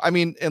issue. I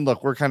mean, and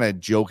look, we're kind of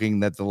joking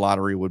that the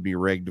lottery would be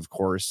rigged, of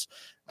course.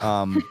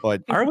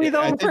 But Are we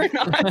though? we're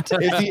not.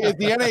 if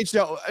the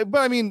NHL, but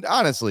I mean,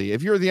 honestly,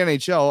 if you're the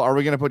NHL, are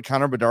we going to put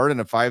Connor Bedard in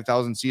a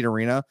 5,000 seat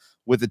arena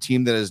with a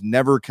team that has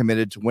never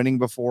committed to winning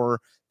before?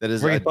 That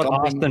is We're going to put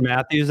Austin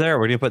Matthews there.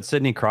 We're going to put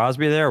Sidney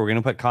Crosby there. We're going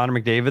to put Connor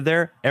McDavid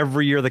there.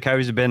 Every year the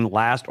Coyotes have been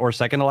last or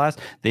second to last.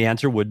 The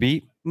answer would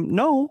be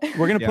no.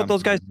 We're going to put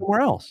those guys somewhere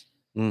else.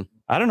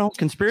 I don't know.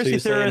 Conspiracy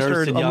theorists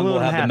or Young will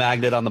have the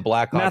magnet on the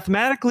Blackhawks.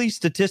 Mathematically,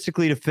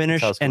 statistically, to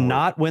finish and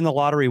not win the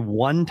lottery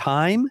one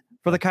time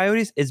for the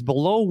Coyotes is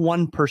below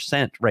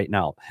 1% right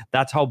now.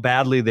 That's how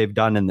badly they've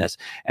done in this.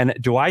 And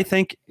do I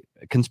think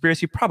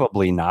conspiracy?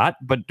 Probably not.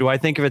 But do I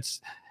think if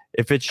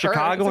it's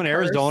Chicago and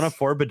Arizona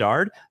for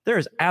Bedard, there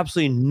is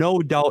absolutely no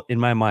doubt in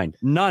my mind,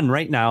 none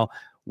right now,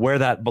 where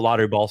that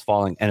lottery ball's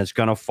falling, and it's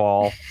going to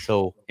fall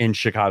in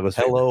Chicago's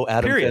favor. Hello,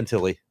 Adam Period.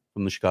 Fantilli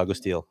from the Chicago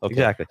Steel. Okay.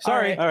 Exactly.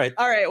 Sorry. All right.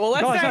 Well,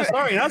 let's No, it's start. not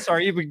sorry. Not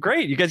sorry. It'd be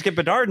great. You guys get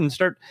Bedard and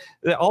start.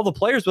 All the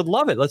players would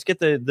love it. Let's get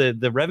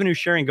the revenue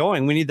sharing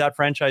going. We need that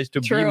franchise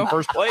to be in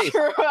first place.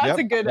 True. That's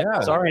a good. Yeah.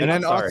 Sorry, and not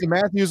then sorry. Austin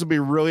Matthews will be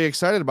really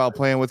excited about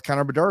playing with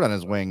Connor Bedard on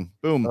his wing.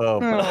 Boom. Oh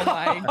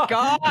my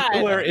God.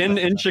 We're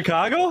in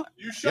Chicago.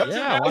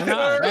 Yeah, why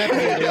not?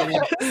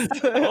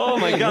 Oh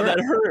my God, that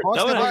hurt. Hawks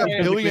That have like would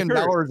 $1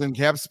 billion in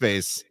cap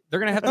space. They're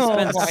gonna have to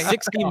spend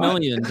 $60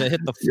 million to hit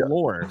the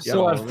floor.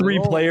 Still have 3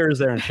 players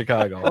there in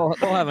Chicago.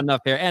 They'll have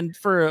enough here, and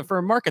for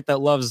a market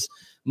that loves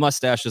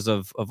mustaches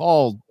of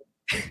all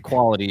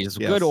qualities,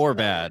 Yes. good or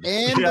bad.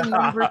 And the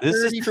number This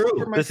is 34,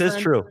 true. my This is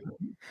friend. true.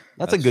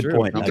 That's a good true.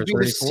 point. Number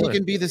He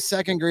can be the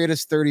second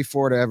greatest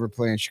 34 to ever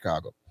play in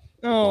Chicago.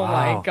 Oh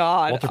my Wow.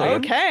 God. Walter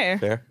Payton? Okay.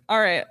 Fair. All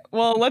right.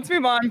 Well, let's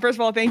move on. First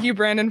of all, thank you,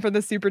 Brandon, for the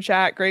super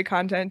chat. Great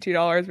content,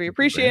 $2. We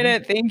appreciate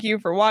it. Thank you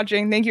for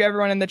watching. Thank you,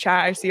 everyone in the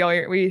chat. I see all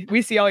your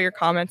we see all your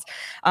comments.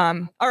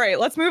 All right,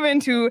 let's move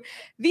into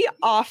the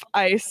off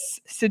ice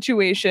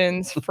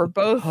situations for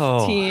both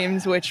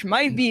teams, which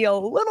might be a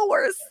little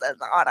worse than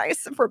on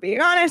ice, if we're being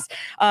honest.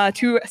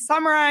 To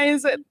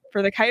summarize,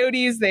 for the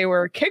Coyotes, they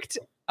were kicked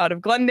out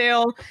of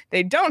Glendale.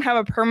 They don't have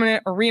a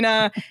permanent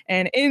arena.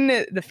 And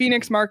in the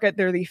Phoenix market,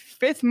 they're the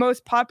 5th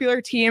most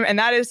popular team. And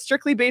that is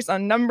strictly based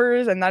on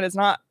numbers. And that is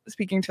not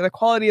speaking to the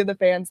quality of the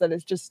fans. That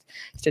is just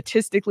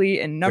statistically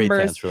in numbers. Great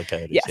fans for the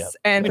Coyotes. Yes. Yeah.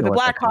 And for the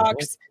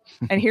Blackhawks,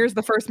 and here's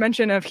the first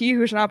mention of he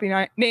who shall not be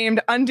named,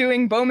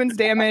 undoing Bowman's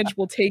damage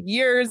will take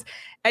years.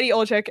 Eddie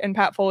Olczyk and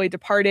Pat Foley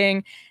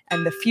departing,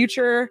 and the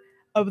future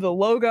of the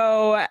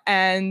logo.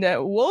 And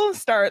we'll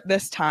start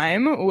this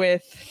time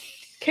with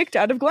kicked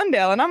out of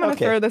Glendale, and I'm going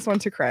to throw this one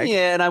to Craig.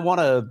 Yeah, and I want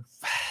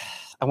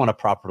to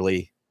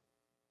properly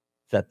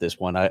vet this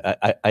one.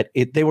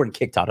 They weren't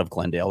kicked out of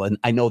Glendale, and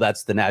I know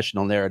that's the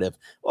national narrative.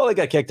 Well, they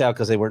got kicked out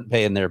because they weren't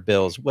paying their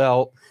bills.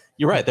 Well,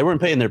 you're right, they weren't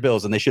paying their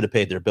bills, and they should have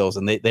paid their bills,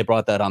 and they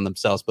brought that on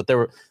themselves. But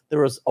there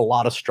was a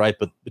lot of strife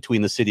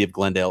between the city of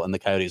Glendale and the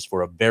Coyotes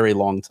for a very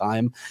long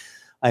time.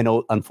 I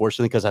know,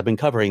 unfortunately, because I've been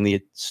covering the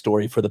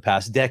story for the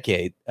past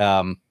decade.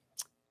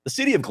 The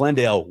city of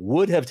Glendale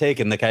would have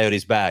taken the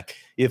Coyotes back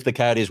if the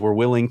Coyotes were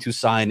willing to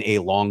sign a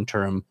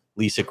long-term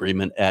lease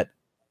agreement at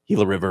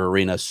Gila River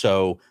Arena.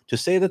 So to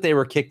say that they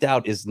were kicked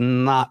out is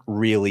not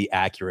really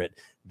accurate.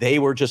 They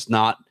were just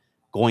not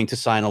going to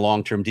sign a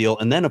long-term deal.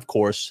 And then, of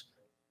course,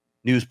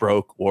 news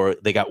broke, or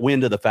they got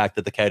wind of the fact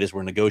that the Coyotes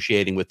were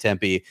negotiating with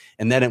Tempe.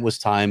 And then it was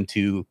time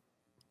to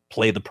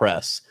play the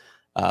press.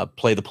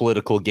 Play the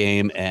political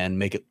game and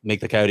make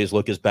the Coyotes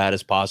look as bad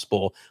as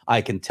possible.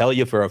 I can tell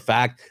you for a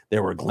fact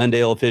there were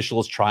Glendale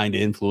officials trying to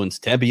influence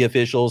Tempe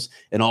officials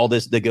and all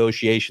this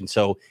negotiation.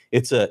 So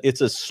it's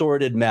a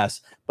sordid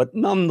mess. But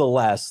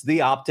nonetheless,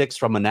 the optics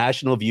from a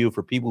national view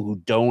for people who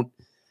don't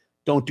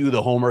do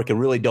the homework and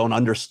really don't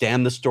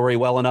understand the story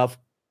well enough,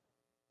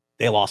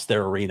 they lost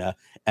their arena.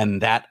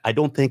 And that I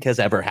don't think has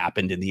ever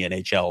happened in the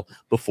NHL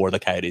before the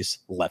Coyotes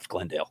left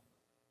Glendale.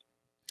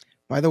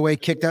 By the way,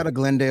 Kicked Out of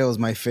Glendale is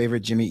my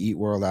favorite Jimmy Eat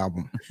World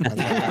album.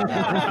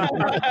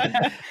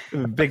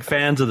 Big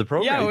fans of the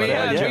program. We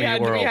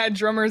had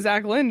drummer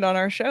Zach Lind on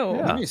our show.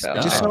 Yeah. Nice.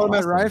 Just saw them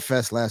at Riot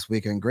Fest last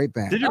weekend. Great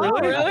band. Did you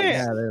really? Really?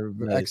 Yeah, they're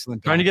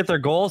excellent. Trying to get their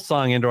goal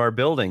song into our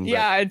building.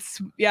 Yeah,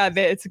 it's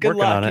a good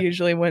luck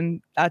usually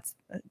when that's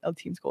a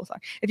team's goal song.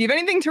 If you have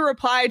anything to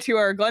reply to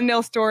our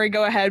Glendale story,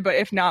 go ahead. But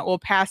if not, we'll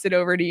pass it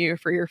over to you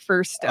for your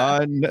first.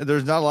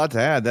 There's not a lot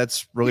to add.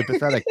 That's really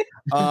pathetic.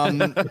 I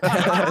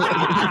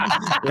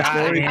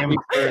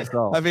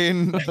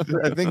mean,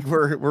 I think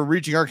we're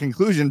reaching our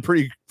conclusion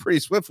pretty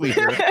swiftly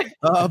here.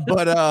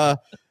 But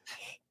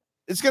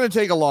it's going to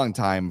take a long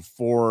time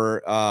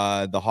for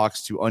the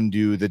Hawks to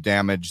undo the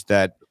damage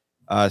that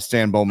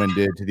Stan Bowman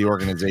did to the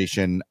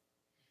organization.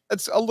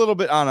 It's a little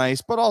bit on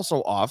ice, but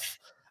also off.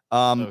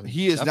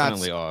 He is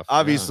not off.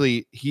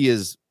 Obviously, he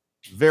is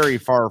very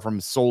far from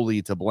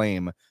solely to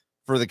blame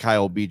for the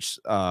Kyle Beach.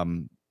 I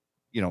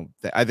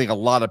think a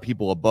lot of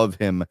people above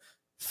him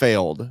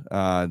failed.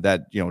 John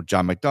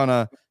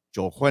McDonough,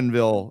 Joel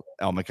Quenneville,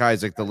 Al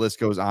McIsaac, the list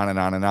goes on and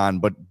on and on.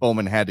 But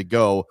Bowman had to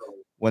go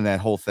when that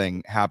whole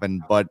thing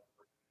happened. But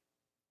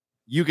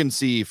you can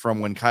see from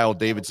when Kyle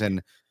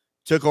Davidson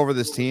took over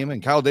this team,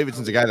 and Kyle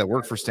Davidson's a guy that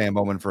worked for Stan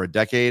Bowman for a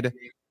decade,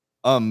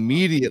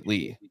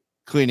 immediately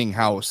cleaning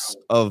house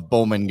of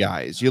Bowman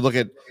guys. You look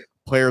at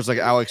players like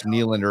Alex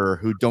Nylander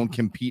who don't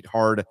compete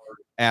hard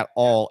at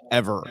all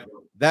ever.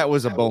 That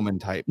was a Bowman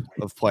type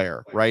of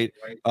player, right?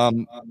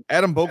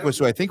 Adam Boquist,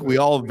 who I think we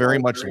all very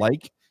much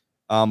like,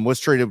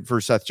 was traded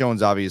for Seth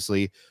Jones,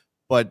 obviously,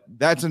 but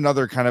that's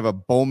another kind of a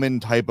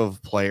Bowman type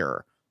of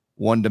player.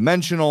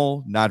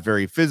 One-dimensional, not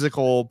very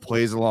physical,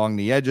 plays along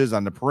the edges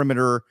on the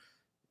perimeter,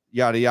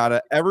 yada,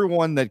 yada.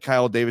 Everyone that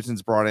Kyle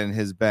Davidson's brought in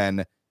has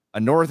been a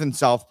north and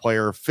south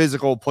player,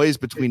 physical, plays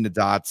between the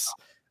dots.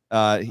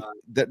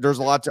 There's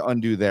a lot to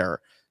undo there.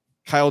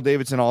 Kyle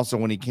Davidson also,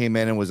 when he came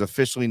in and was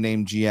officially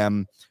named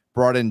GM,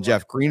 brought in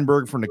Jeff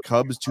Greenberg from the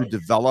Cubs to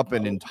develop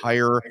an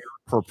entire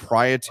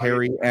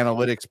proprietary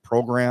analytics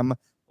program,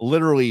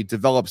 literally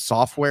develop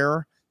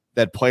software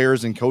that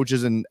players and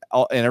coaches and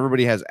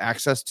everybody has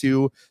access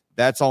to.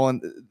 That's all.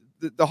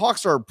 The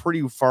Hawks are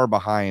pretty far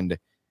behind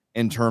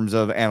in terms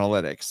of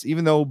analytics,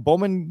 even though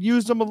Bowman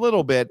used them a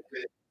little bit.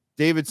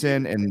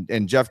 Davidson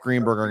and Jeff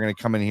Greenberg are going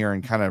to come in here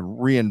and kind of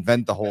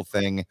reinvent the whole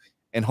thing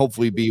and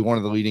hopefully be one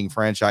of the leading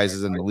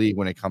franchises in the league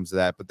when it comes to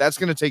that. But that's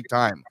going to take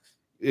time.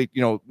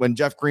 When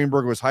Jeff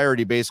Greenberg was hired,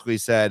 he basically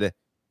said,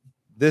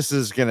 this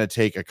is going to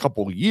take a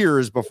couple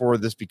years before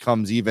this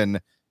becomes even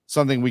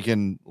something we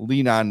can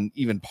lean on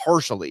even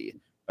partially.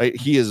 Right?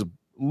 He is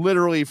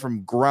literally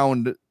from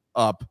ground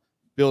up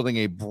building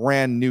a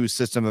brand new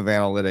system of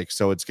analytics.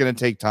 So it's going to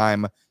take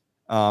time.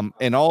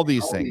 And all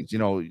these things, you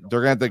know,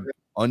 they're going to have to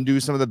undo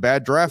some of the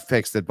bad draft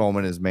picks that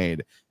Bowman has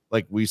made.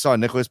 Like we saw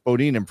Nicholas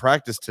Bodine in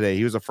practice today.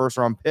 He was a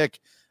first-round pick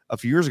a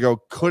few years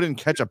ago, couldn't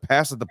catch a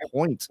pass at the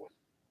point.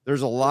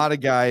 There's a lot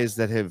of guys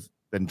that have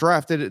been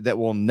drafted that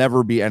will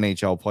never be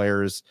NHL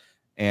players.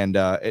 And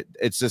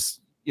it's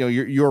just, you know,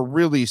 you're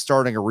really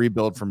starting a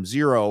rebuild from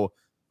zero,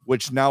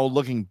 which now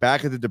looking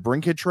back at the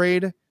DeBrincat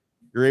trade,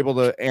 you're able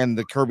to, and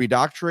the Kirby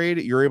Doc trade,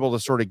 you're able to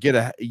sort of get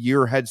a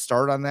year head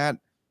start on that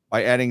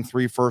by adding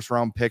 3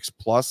 first-round picks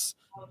plus.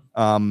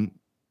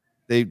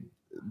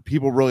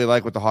 People really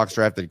like what the Hawks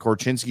drafted.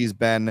 Korchinski's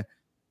been,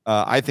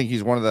 I think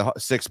he's one of the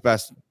 6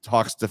 best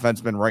Hawks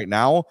defensemen right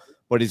now,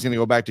 but he's going to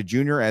go back to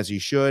junior as he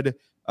should.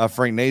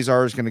 Frank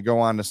Nazar is going to go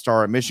on to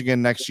star at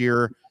Michigan next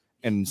year,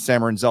 and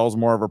Sam Renzel's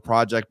more of a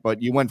project.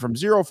 But you went from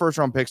 0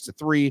 first-round picks to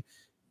 3,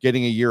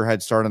 getting a year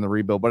head start on the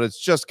rebuild. But it's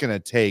just going to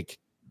take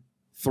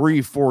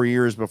 3-4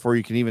 years before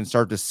you can even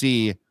start to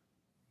see,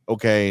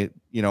 okay,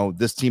 you know,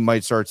 this team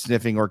might start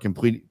sniffing or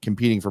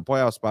competing for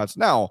playoff spots.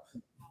 Now,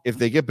 if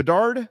they get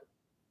Bedard,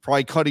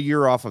 probably cut a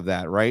year off of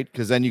that, right?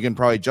 Because then you can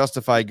probably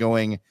justify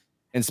going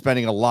and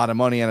spending a lot of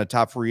money on a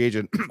top free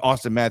agent,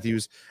 Austin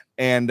Matthews,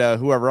 and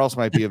whoever else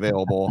might be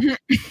available.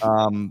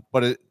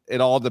 But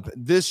it all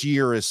this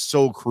year is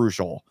so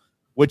crucial,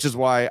 which is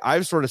why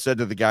I've sort of said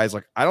to the guys,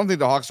 like, I don't think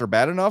the Hawks are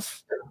bad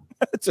enough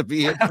to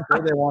be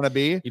where they want to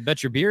be. You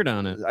bet your beard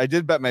on it. I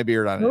did bet my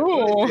beard on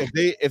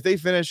it. If they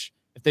finish,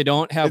 if they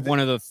don't have one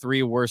of the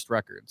 3 worst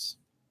records,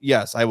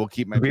 yes, I will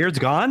keep my beard's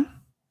gone.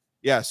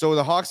 Yeah, so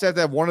the Hawks have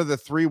to have one of the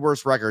 3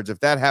 worst records. If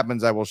that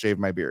happens, I will shave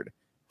my beard.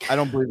 I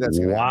don't believe that's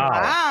going to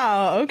happen.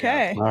 Wow.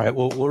 Okay. All right.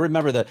 Well, we'll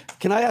remember that.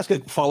 Can I ask a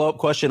follow-up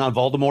question on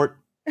Voldemort?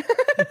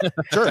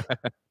 Sure.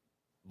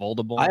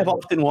 Voldemort. I have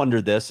often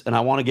wondered this, and I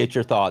want to get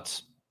your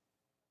thoughts.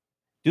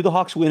 Do the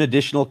Hawks win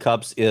additional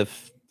cups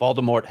if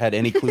Voldemort had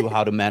any clue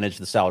how to manage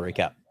the salary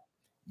cap?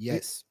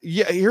 Yes.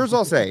 Yeah, here's what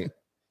I'll say.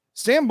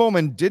 Sam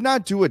Bowman did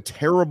not do a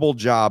terrible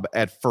job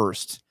at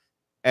first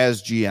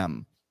as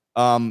GM.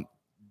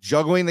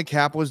 Juggling the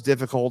cap was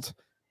difficult.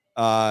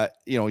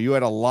 You know, you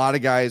had a lot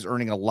of guys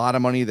earning a lot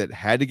of money that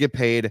had to get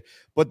paid,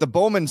 but the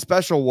Bowman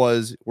special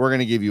was, we're going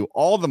to give you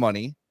all the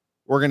money,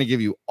 we're going to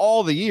give you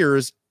all the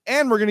years,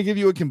 and we're going to give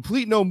you a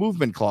complete no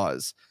movement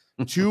clause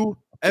to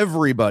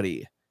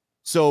everybody.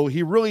 So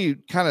he really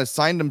kind of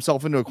signed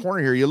himself into a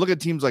corner here. You look at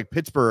teams like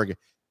Pittsburgh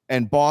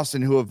and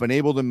Boston who have been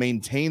able to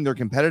maintain their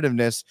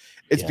competitiveness.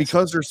 It's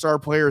because their star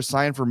players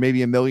signed for maybe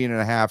 $1.5 million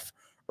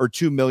or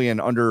 $2 million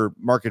under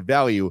market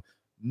value.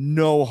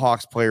 No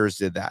Hawks players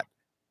did that.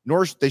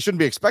 Nor they shouldn't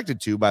be expected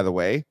to, by the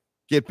way,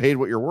 get paid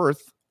what you're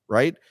worth,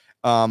 right?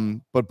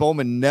 But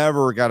Bowman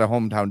never got a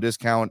hometown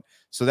discount,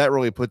 so that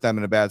really put them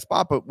in a bad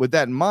spot. But with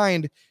that in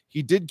mind,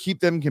 he did keep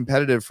them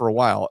competitive for a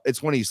while.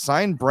 It's when he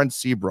signed Brent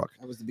Seabrook.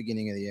 That was the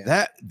beginning of the year.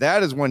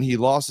 That is when he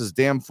lost his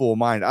damn fool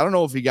mind. I don't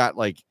know if he got,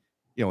 like,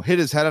 you know, hit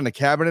his head on a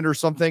cabinet or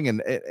something,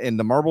 and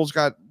the marbles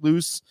got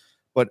loose.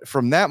 But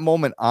from that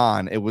moment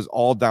on, it was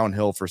all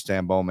downhill for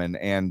Stan Bowman,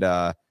 and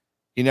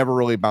he never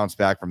really bounced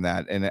back from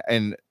that.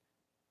 And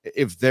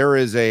if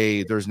there's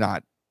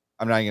not,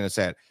 I'm not going to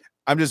say it.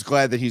 I'm just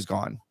glad that he's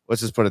gone.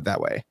 Let's just put it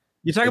that way.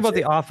 You talk about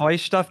the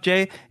off-ice stuff,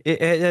 Jay.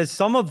 Has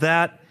some of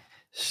that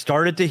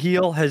started to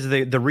heal? Has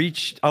the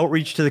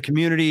outreach to the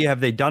community,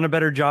 have they done a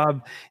better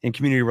job in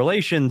community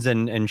relations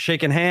and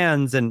shaking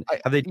hands? And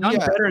have they done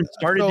better and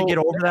started to get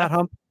over that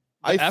hump?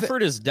 The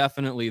effort is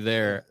definitely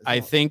there. I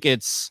think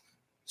it's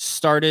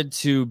started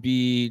to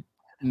be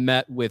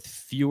met with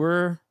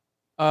fewer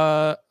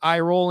eye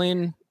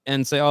rolling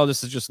and say, oh,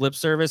 this is just lip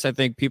service. I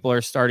think people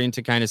are starting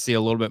to kind of see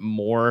a little bit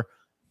more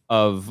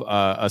of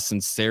a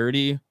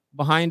sincerity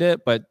behind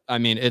it. But I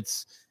mean,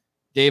 it's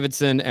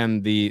Davidson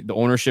and the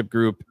ownership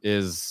group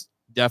is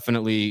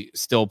definitely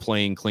still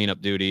playing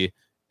cleanup duty,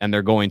 and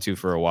they're going to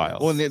for a while.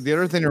 Well, and the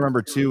other thing to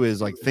remember too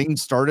is, like,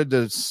 things started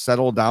to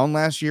settle down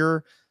last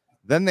year.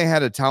 Then they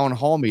had a town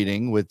hall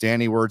meeting with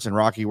Danny Wirtz and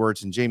Rocky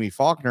Wirtz and Jamie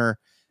Faulkner,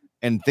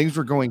 and things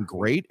were going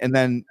great. And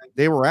then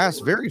they were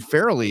asked very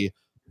fairly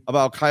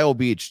about Kyle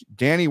Beach.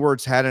 Danny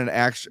Wirtz had an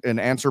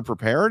answer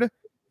prepared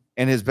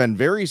and has been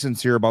very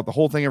sincere about the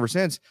whole thing ever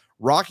since.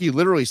 Rocky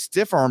literally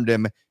stiff-armed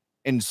him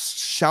and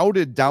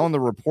shouted down the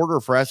reporter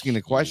for asking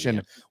the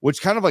question,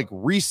 which kind of like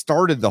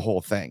restarted the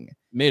whole thing.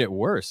 Made it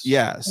worse.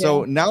 Yeah.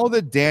 So now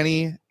that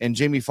Danny and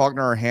Jamie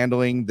Faulkner are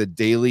handling the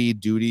daily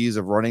duties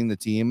of running the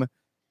team,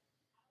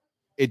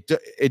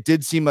 it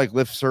did seem like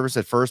lip service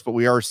at first, but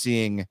we are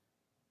seeing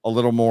a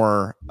little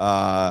more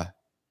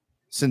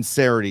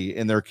sincerity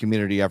in their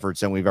community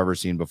efforts than we've ever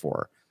seen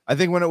before. I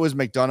think when it was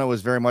McDonough, it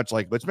was very much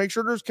like, let's make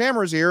sure there's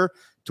cameras here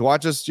to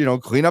watch us, you know,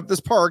 clean up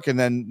this park. And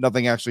then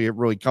nothing actually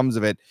really comes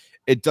of it.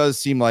 It does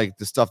seem like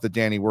the stuff that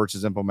Danny Wirtz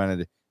has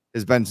implemented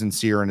has been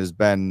sincere and has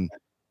been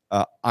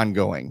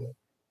ongoing.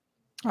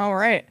 All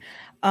right.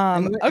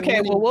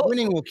 Okay.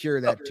 Winning will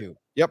cure that too.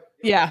 Yep.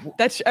 Yeah.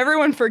 That's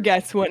everyone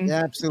forgets when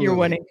you're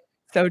winning.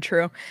 So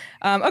true.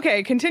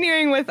 Okay.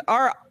 Continuing with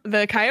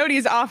the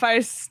Coyotes off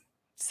ice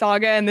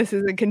saga, and this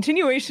is a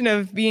continuation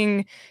of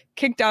being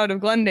kicked out of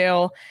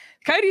Glendale.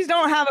 Coyotes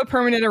don't have a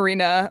permanent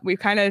arena. We've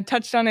kind of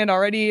touched on it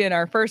already in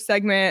our first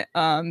segment.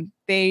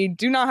 They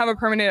do not have a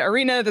permanent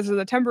arena. This is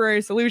a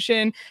temporary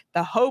solution.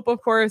 The hope,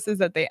 of course, is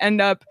that they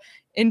end up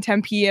in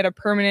Tempe at a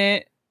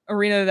permanent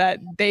arena that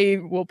they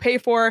will pay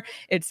for.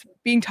 It's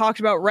being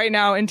talked about right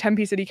now in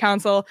Tempe City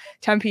Council.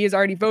 Tempe has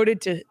already voted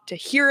to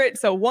hear it.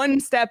 So one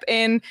step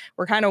in,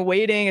 we're kind of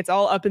waiting. It's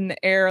all up in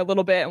the air a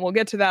little bit, and we'll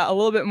get to that a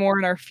little bit more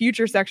in our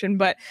future section.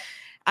 But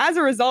as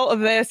a result of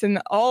this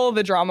and all of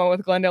the drama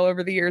with Glendale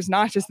over the years,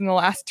 not just in the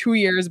last 2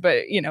 years, but,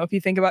 if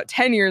you think about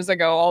 10 years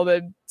ago, all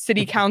the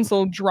city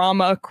council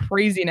drama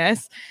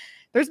craziness,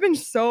 there's been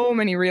so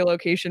many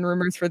relocation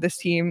rumors for this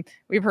team.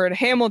 We've heard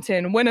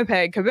Hamilton,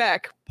 Winnipeg,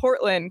 Quebec,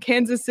 Portland,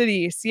 Kansas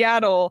City,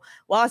 Seattle,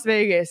 Las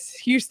Vegas,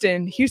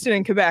 Houston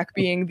and Quebec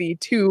being the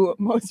two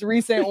most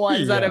recent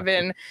ones that have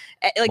been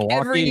like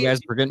Milwaukee, you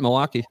guys forget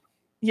Milwaukee.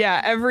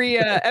 Yeah,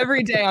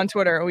 every day on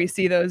Twitter we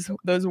see those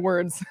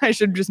words. I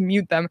should just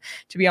mute them,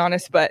 to be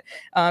honest. But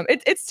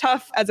it's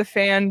tough as a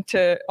fan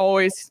to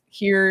always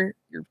hear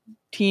your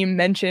team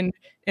mentioned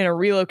in a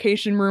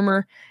relocation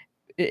rumor.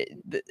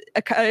 An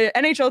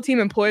NHL team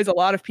employs a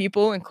lot of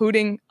people,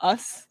 including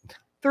us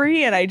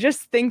three, and I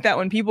just think that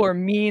when people are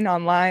mean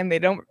online, they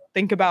don't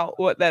think about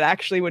what that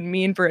actually would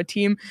mean for a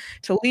team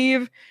to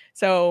leave.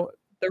 So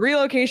the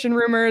relocation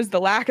rumors, the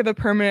lack of the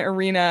permanent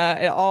arena,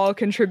 it all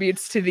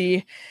contributes to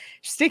the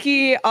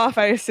sticky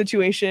off-ice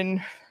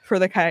situation for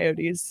the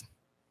Coyotes.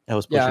 I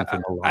was pushing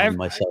for the line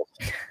myself.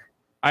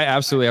 I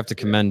absolutely have to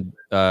commend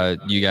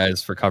you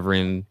guys for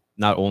covering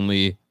not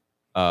only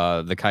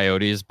the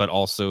Coyotes, but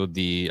also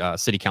the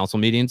city council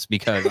meetings,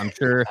 because I'm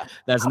sure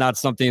that's not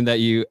something that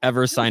you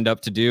ever signed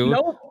up to do.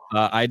 Nope.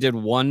 I did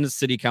one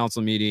city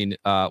council meeting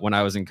when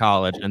I was in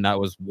college, and that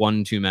was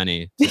one too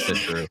many to sit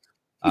through.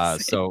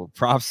 So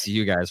props to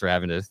you guys for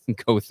having to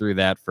go through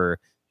that for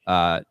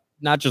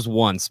not just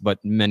once, but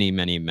many,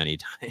 many, many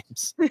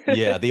times.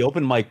 Yeah, the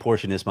open mic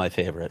portion is my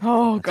favorite.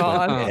 Oh,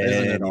 God.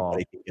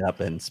 Anybody can get up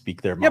and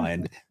speak their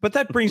mind. But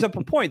that brings up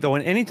a point, though.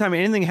 And anytime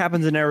anything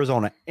happens in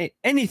Arizona,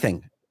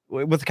 anything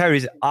with the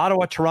Coyotes,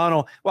 Ottawa,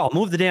 Toronto, well,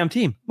 move the damn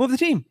team. Move the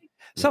team.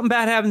 Something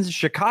bad happens in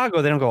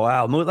Chicago, they don't go,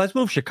 wow, let's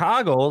move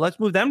Chicago.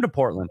 Let's move them to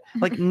Portland.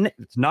 Like,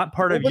 it's not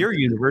part of your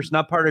universe,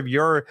 not part of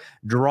your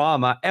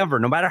drama ever.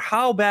 No matter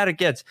how bad it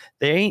gets,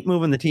 they ain't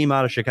moving the team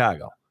out of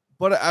Chicago.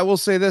 But I will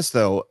say this,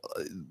 though.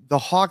 The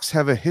Hawks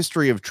have a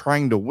history of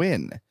trying to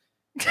win.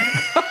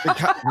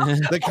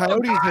 The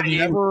Coyotes have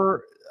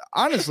never,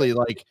 honestly,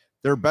 like,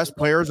 their best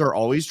players are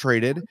always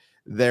traded.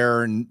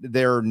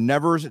 They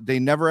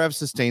never have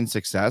sustained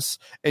success.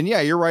 And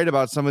yeah, you're right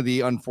about some of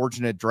the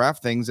unfortunate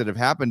draft things that have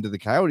happened to the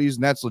Coyotes,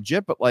 and that's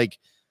legit. But like,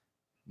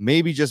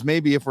 maybe, just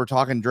maybe, if we're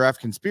talking draft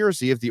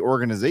conspiracy, if the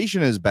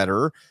organization is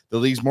better, the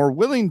league's more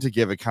willing to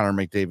give a Connor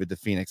McDavid to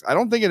Phoenix. I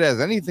don't think it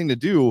has anything to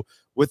do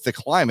with the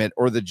climate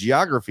or the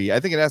geography.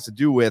 I think it has to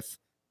do with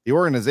the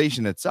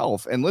organization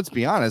itself. And let's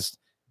be honest,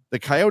 the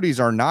Coyotes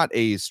are not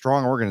a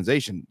strong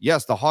organization.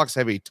 Yes, the Hawks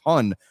have a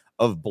ton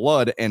of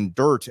blood and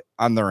dirt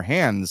on their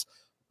hands,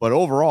 but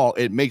overall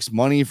it makes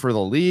money for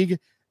the league.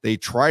 They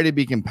try to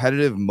be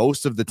competitive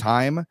most of the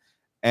time.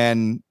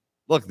 And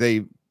look,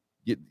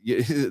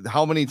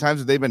 how many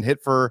times have they been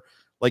hit for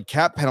like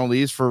cap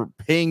penalties for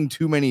paying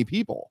too many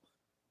people?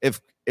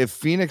 If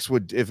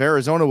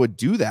Arizona would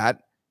do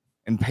that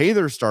and pay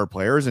their star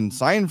players and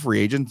sign free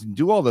agents and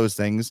do all those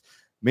things,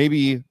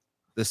 maybe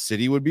the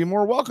city would be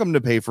more welcome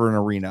to pay for an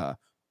arena.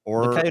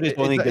 Or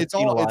it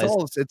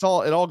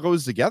all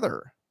goes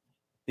together.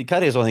 The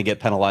Coyotes only get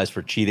penalized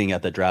for cheating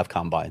at the draft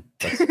combine.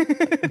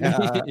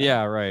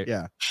 Yeah, right.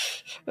 Yeah.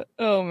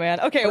 Oh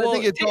man. Okay. But I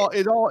think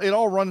it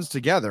all runs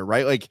together,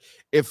 right? Like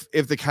if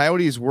the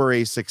Coyotes were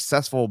a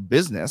successful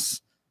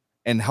business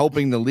and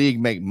helping the league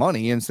make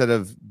money instead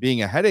of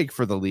being a headache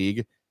for the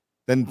league,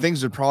 then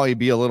things would probably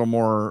be a little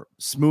more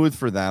smooth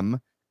for them.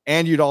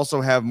 And you'd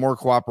also have more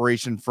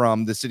cooperation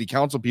from the city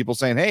council people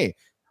saying, hey,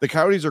 the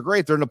Coyotes are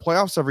great. They're in the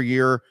playoffs every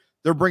year.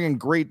 They're bringing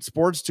great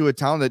sports to a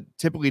town that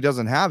typically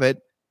doesn't have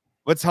it.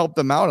 Let's help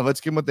them out and let's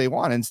give them what they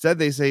want. Instead,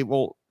 they say,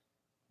 well,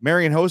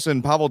 Marian Hossa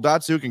and Pavel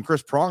Datsyuk and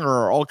Chris Pronger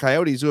are all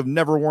Coyotes who have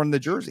never worn the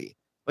jersey.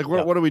 Like,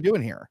 what are we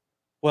doing here?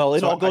 Well,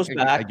 it all goes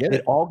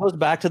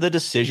back to the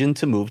decision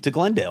to move to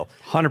Glendale.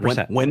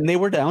 100%. When they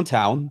were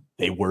downtown,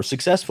 they were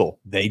successful.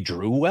 They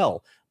drew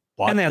well.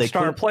 And they had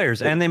star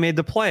players, and they made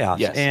the playoffs.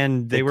 Yes.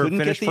 And they were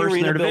finished first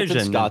in their division.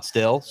 In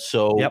Scottsdale,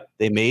 so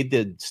they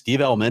made Steve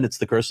Ellman, it's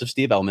the curse of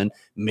Steve Ellman,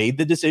 made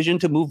the decision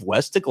to move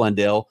west to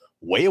Glendale,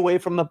 way away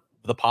from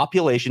the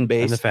population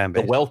base, and the fan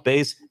base, the wealth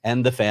base,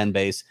 and the fan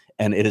base.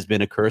 And it has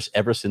been a curse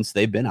ever since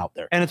they've been out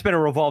there. And it's been a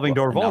revolving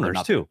door of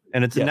owners, too.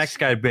 And it's the next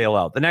guy to bail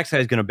out. The next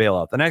guy's going to bail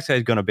out. The next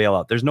guy's going to bail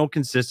out. There's no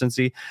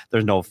consistency.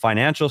 There's no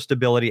financial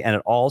stability. And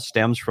it all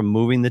stems from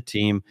moving the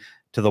team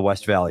to the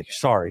West Valley.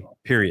 Sorry,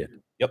 period.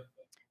 Yep.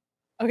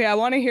 Okay, I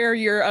want to hear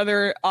your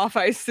other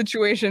off-ice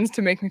situations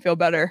to make me feel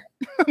better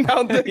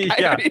about the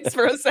Coyotes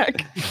for a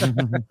sec.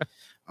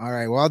 All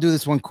right. Well, I'll do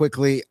this one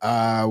quickly.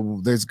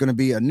 There's going to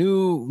be a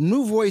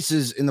new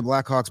voices in the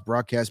Blackhawks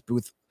broadcast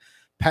booth.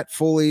 Pat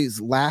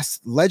Foley's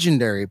last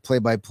legendary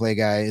play-by-play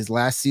guy. His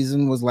last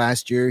season was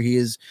last year. He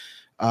is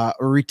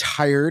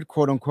retired,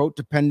 quote unquote,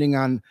 depending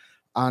on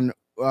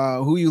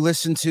who you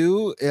listen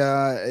to.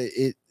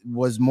 It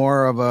was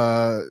more of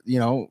a,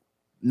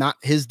 not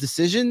his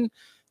decision,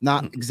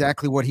 not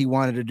exactly what he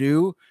wanted to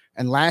do.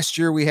 And last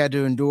year we had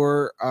to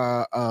endure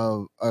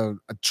a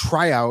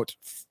tryout,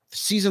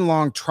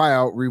 season-long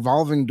tryout,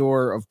 revolving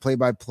door of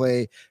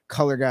play-by-play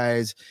color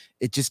guys.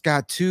 It just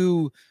got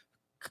too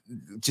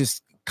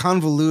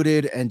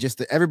convoluted, and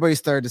everybody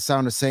started to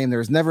sound the same. There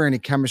was never any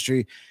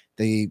chemistry.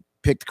 They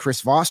picked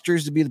Chris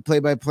Vosters to be the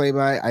play-by-play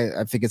guy.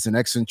 I think it's an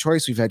excellent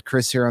choice. We've had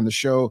Chris here on the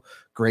show.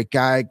 Great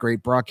guy,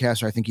 great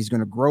broadcaster. I think he's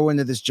going to grow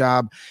into this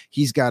job.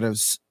 He's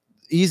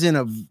in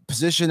a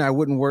position I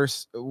wouldn't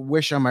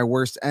wish on my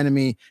worst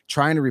enemy,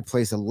 trying to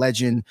replace a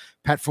legend.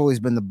 Pat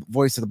Foley's been the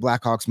voice of the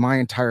Blackhawks my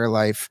entire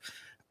life.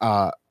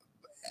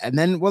 And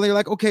then, they're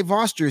like, okay,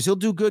 Vosters, he'll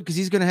do good because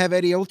he's going to have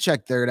Eddie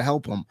Olczyk there to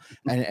help him,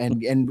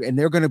 and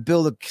they're going to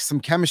build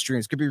some chemistry.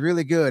 It's going to be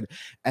really good.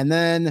 And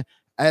then,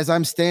 as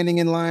I'm standing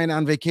in line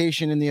on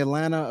vacation in the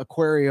Atlanta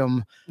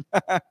Aquarium,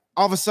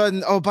 all of a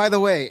sudden, oh, by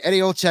the way, Eddie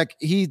Olczyk,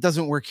 he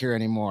doesn't work here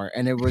anymore,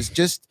 and it was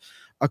just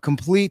a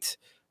complete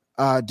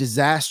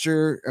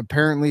disaster.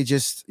 Apparently,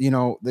 just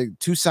the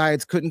two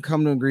sides couldn't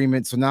come to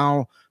agreement. So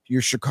now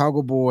your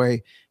Chicago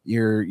boy,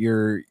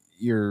 your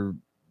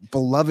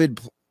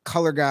beloved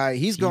color guy,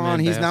 he's Team gone.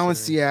 He's now in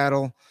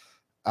Seattle.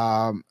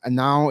 And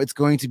now it's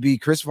going to be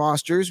Chris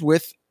Vosters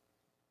with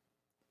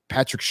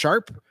Patrick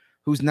Sharp,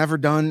 who's never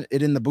done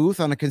it in the booth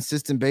on a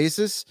consistent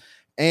basis.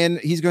 And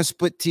he's going to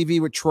split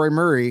TV with Troy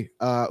Murray,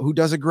 who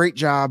does a great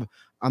job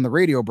on the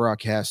radio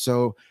broadcast.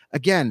 So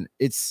again,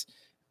 it's,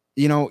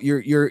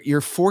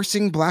 you're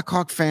forcing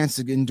Blackhawk fans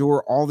to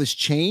endure all this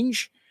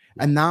change.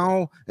 And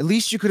now at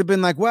least you could have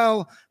been like,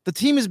 well, the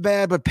team is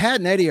bad, but Pat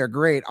and Eddie are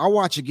great. I'll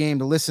watch a game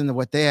to listen to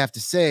what they have to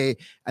say.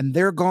 And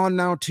they're gone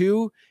now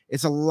too.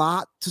 It's a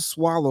lot to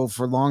swallow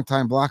for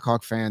longtime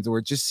Blackhawk fans, where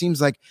it just seems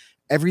like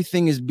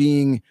everything is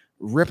being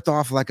ripped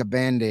off like a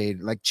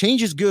Band-Aid. Like,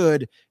 change is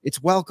good.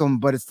 It's welcome,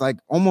 but it's like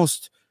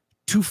almost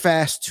too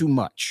fast, too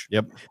much.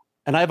 Yep.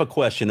 And I have a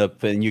question,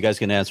 and you guys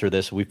can answer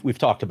this. We've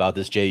talked about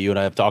this, Jay. You and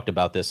I have talked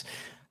about this.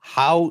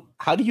 How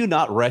do you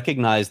not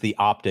recognize the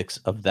optics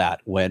of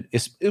that when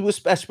it was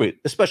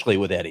especially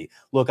with Eddie?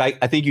 Look, I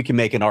think you can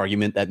make an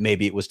argument that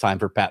maybe it was time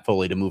for Pat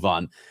Foley to move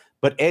on,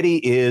 but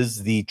Eddie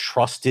is the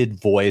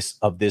trusted voice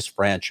of this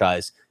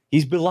franchise.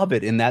 He's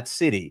beloved in that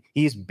city.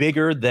 He's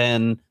bigger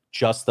than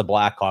just the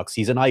Blackhawks.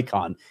 He's an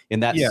icon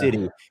in that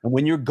city. And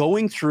when you're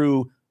going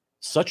through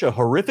such a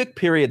horrific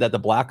period that the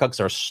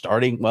Blackhawks are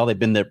starting, well, they've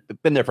been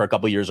there for a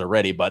couple of years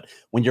already, but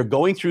when you're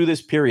going through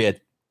this period,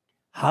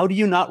 how do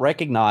you not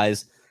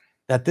recognize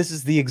that this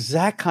is the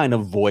exact kind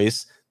of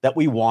voice that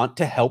we want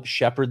to help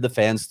shepherd the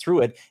fans through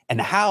it?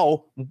 And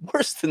how,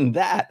 worse than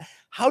that,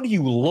 how do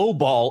you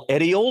lowball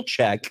Eddie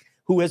Olczyk,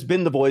 who has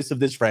been the voice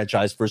of this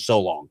franchise for so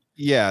long?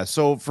 Yeah.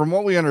 So from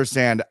what we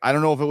understand, I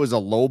don't know if it was a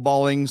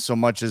lowballing so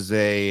much as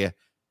there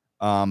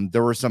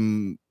were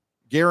some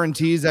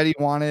guarantees that he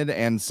wanted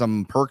and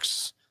some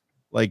perks,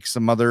 like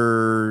some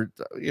other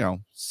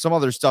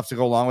stuff to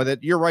go along with it.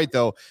 You're right,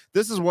 though.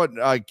 This is what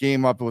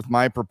came up with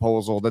my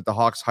proposal that the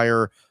Hawks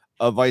hire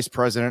a vice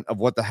president of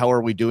what the hell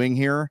are we doing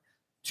here,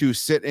 to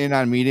sit in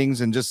on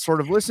meetings and just sort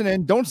of listen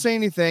in. Don't say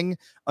anything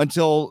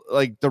until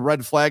like the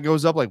red flag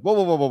goes up. Like,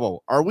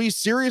 whoa. Are we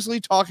seriously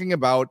talking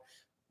about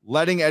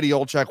letting Eddie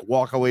Olczyk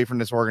walk away from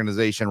this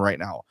organization right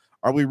now?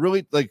 Are we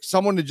really like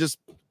someone to just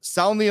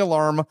sound the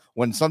alarm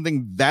when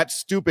something that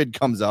stupid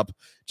comes up,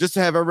 just to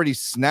have everybody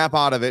snap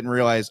out of it and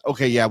realize,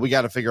 okay, yeah, we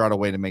got to figure out a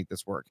way to make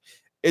this work?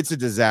 It's a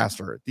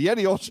disaster. The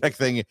Eddie Olczyk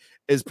thing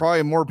is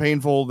probably more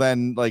painful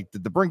than like the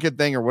Brinkett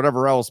thing or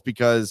whatever else,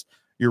 because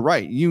you're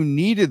right. You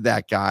needed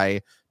that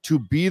guy to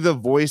be the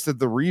voice of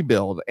the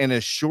rebuild and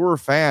assure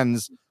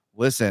fans,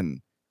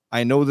 listen,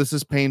 I know this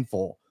is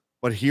painful,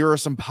 but here are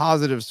some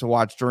positives to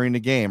watch during the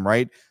game,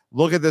 right?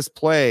 Look at this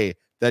play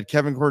that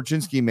Kevin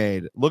Korchinski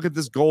made. Look at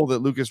this goal that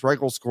Lucas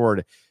Reichel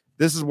scored.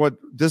 This is what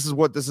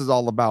this is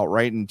all about,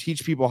 right? And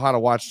teach people how to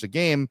watch the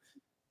game.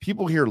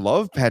 People here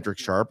love Patrick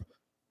Sharp,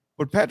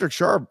 but Patrick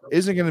Sharp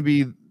isn't going to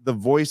be the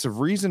voice of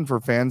reason for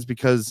fans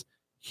because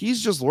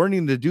he's just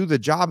learning to do the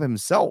job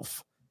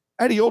himself.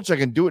 Eddie Olczyk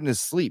can do it in his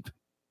sleep,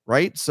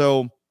 right?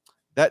 So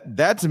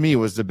that to me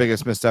was the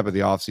biggest misstep of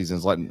the offseason,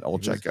 is letting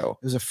Olczyk go.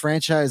 It was a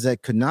franchise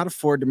that could not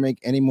afford to make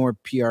any more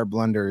PR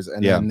blunders,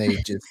 and then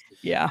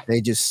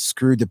they just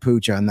screwed the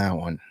pooch on that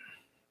one.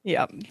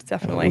 Yeah,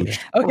 definitely.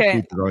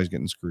 Okay. They're always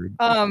getting screwed.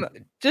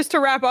 Just to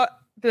wrap up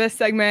this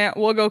segment,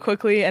 we'll go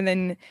quickly, and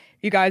then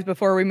you guys,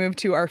 before we move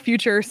to our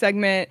future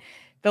segment,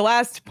 the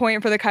last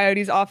point for the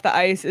Coyotes off the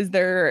ice is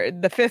they're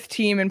the fifth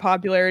team in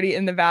popularity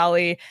in the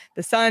Valley.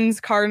 The Suns,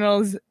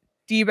 Cardinals,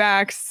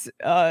 D-backs,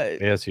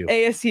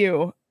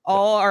 ASU.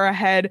 all are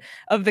ahead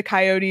of the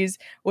Coyotes,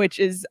 which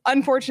is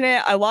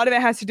unfortunate. A lot of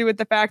it has to do with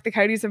the fact the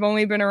Coyotes have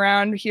only been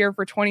around here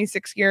for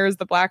 26 years.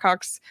 The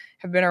Blackhawks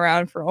have been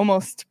around for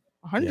almost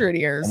 100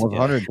 years. Almost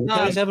 100. The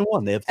Coyotes haven't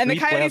won. They have three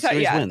playoff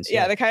series wins.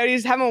 Yeah, the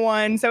Coyotes haven't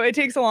won. So it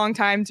takes a long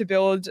time to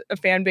build a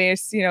fan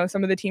base. You know,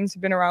 some of the teams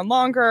have been around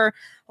longer.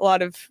 A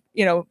lot of,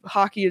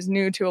 hockey is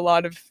new to a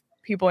lot of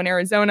people in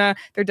Arizona.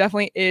 There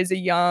definitely is a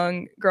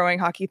young, growing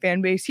hockey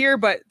fan base here,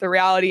 but the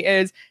reality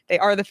is they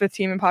are the 5th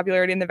team in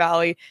popularity in the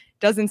Valley.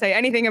 Doesn't say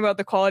anything about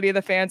the quality of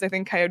the fans. I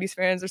think Coyotes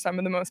fans are some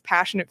of the most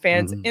passionate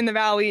fans in the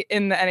Valley,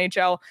 in the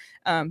NHL.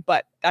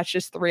 But that's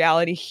just the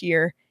reality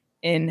here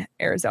in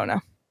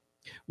Arizona.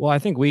 Well, I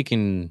think we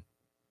can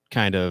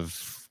kind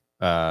of,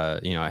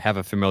 have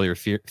a familiar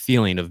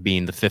feeling of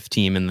being the 5th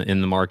team in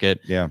the market.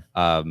 Yeah.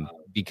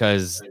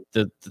 Because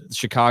the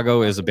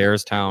Chicago is a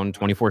Bears town,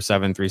 24/7,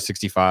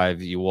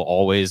 365. You will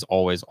always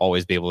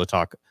be able to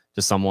talk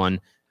to someone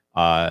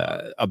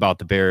about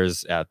the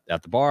Bears at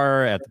the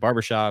bar, at the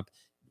barbershop.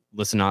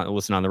 Listen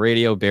on the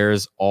radio.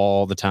 Bears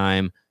all the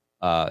time.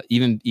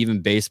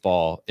 Even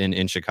baseball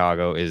in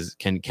Chicago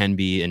can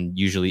be and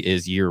usually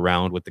is year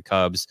round with the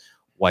Cubs,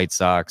 White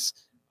Sox,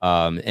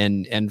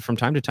 and from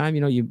time to time,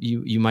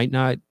 you might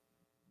not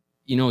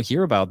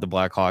hear about the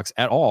Blackhawks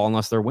at all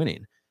unless they're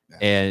winning.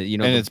 And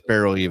it's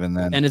barely even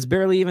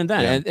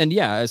then.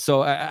 Yeah.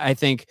 So I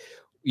think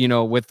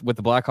with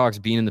the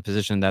Blackhawks being in the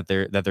position that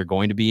they're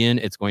going to be in,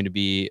 it's going to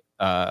be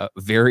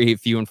very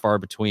few and far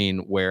between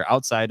where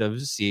outside of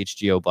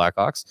CHGO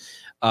Blackhawks,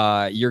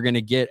 you're going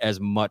to get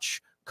as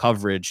much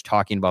coverage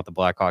talking about the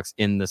Blackhawks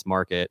in this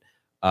market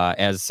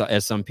as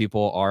some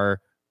people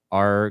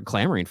are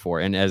clamoring for.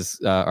 And as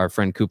our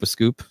friend Koopa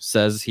Scoop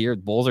says here,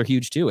 Bulls are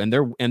huge too, and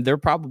they're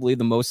probably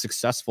the most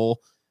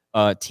successful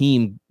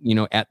team,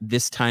 at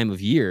this time of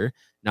year,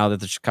 now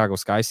that the Chicago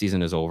Sky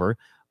season is over,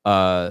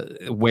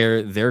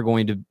 where they're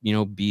going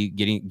to, be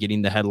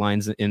getting the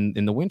headlines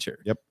in the winter.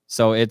 Yep.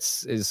 So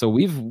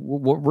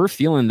we're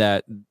feeling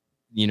that,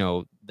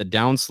 the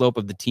downslope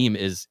of the team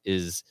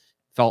is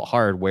felt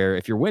hard, where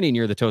if you're winning,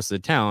 you're the toast of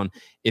the town.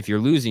 If you're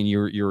losing,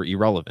 you're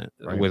irrelevant,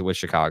 right, with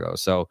Chicago.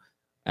 So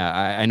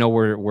I know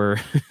we're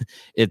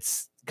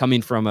it's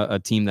coming from a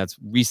team that's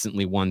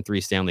recently won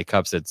 3 Stanley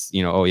Cups. It's,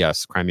 oh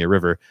yes, Crimea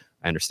River.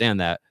 I understand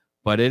that,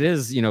 but it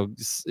is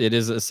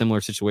a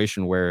similar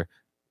situation where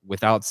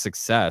without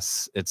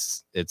success,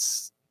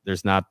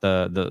 there's not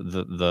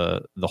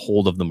the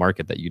hold of the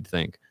market that you'd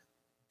think.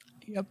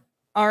 Yep.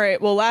 All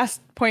right. Well, last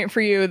point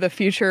for you, the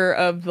future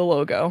of the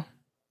logo.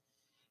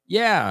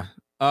 Yeah.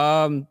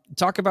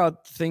 Talk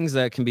about things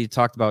that can be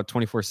talked about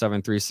 24/7,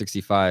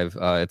 365.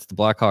 It's the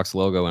Blackhawks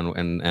logo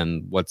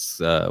and what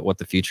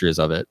the future is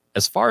of it.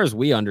 As far as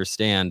we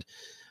understand,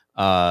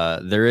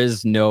 there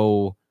is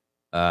no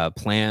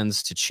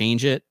plans to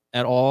change it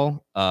at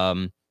all.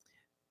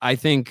 I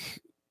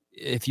think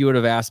if you would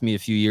have asked me a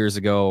few years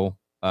ago,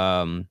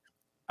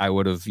 I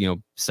would have,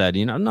 said,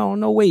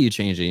 no way you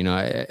change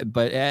it,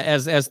 but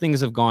as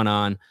things have gone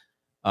on,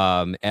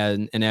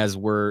 and as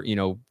we're,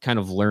 kind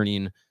of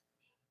learning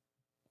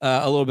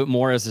a little bit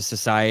more as a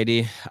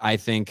society, I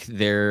think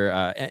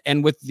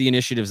and with the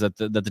initiatives that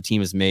the team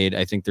has made,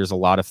 I think there's a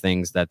lot of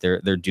things that they're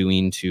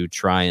doing to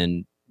try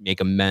and make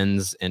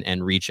amends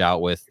and reach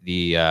out with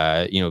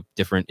the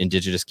different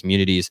indigenous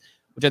communities,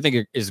 which I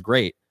think is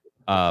great.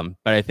 But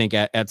I think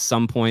at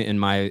some point in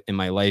my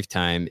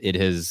lifetime, it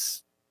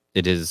has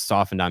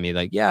softened on me.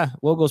 Like, yeah,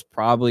 logo's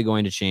probably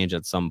going to change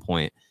at some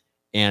point.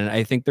 And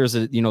I think there's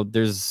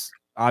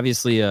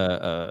obviously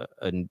a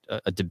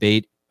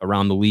debate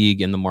around the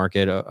league and the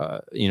market,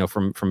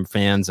 from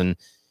fans and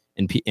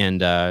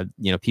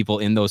people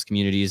in those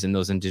communities, in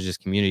those indigenous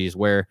communities,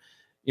 where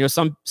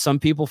some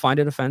people find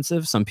it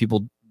offensive, some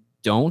people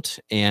don't,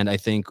 and I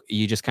think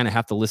you just kind of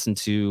have to listen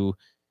to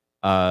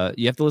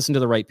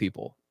the right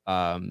people.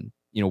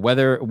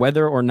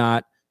 Whether or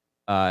not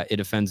it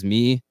offends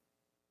me,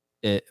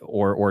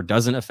 or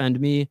doesn't offend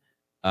me,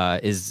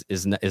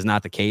 is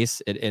not the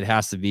case. It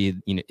has to be,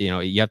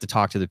 you have to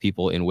talk to the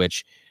people in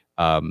which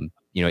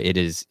it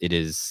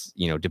is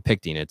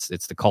depicting.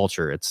 It's the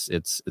culture.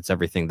 It's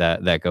everything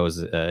that goes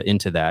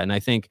into that. And I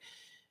think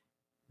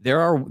there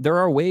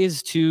are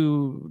ways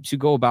to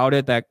go about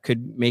it that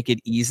could make it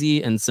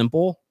easy and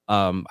simple.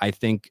 I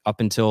think up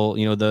until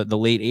the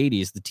late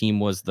 80s, the team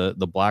was the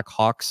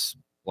Blackhawks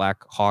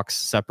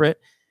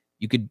separate.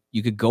 You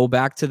could go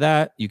back to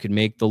that. You could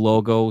make the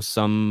logo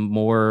some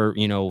more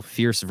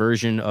fierce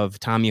version of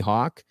Tommy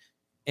Hawk,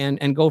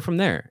 and go from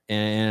there.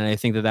 And I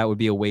think that would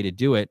be a way to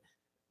do it.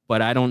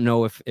 But I don't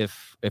know if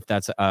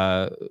that's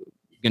going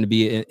to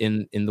be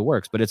in the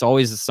works. But it's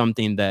always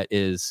something that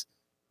is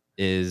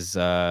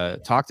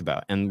talked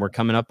about, and we're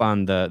coming up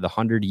on the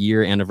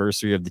 100-year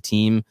anniversary of the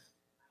team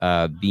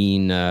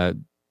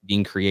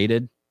being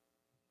created,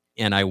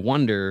 and I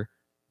wonder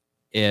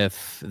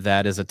if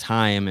that is a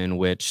time in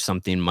which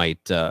something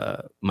might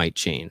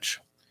change.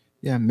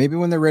 Yeah, maybe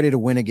when they're ready to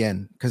win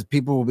again, because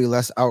people will be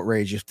less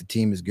outraged if the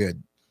team is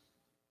good.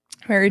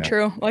 Very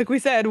true. Like we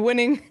said,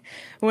 winning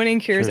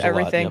cures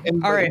everything. Lot,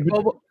 yeah. All right.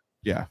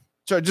 Yeah.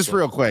 So just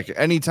real quick,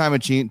 anytime a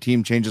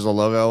team changes a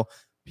logo,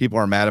 people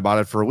are mad about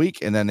it for a week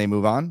and then they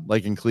move on.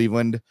 Like in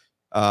Cleveland,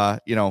 there are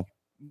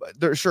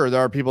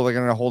people that are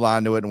going to hold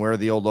on to it and wear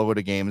the old logo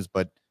to games,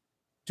 but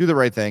do the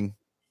right thing.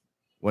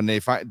 When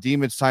they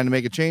deem it's time to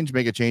make a change,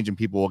 and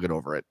people will get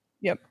over it.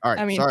 Yep. All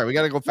right. Sorry, we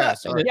got to go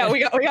fast. Yeah, we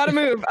got to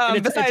move.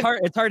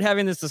 It's hard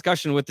having this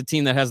discussion with the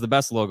team that has the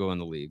best logo in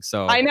the league.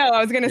 So I know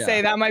I was going to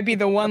say that might be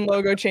the one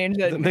logo change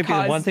that maybe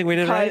the one thing we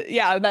did right.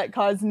 Yeah, that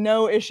caused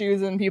no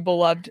issues and people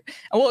loved.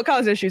 Well, it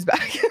caused issues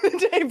back in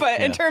the day,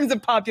 but in terms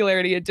of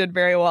popularity, it did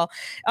very well.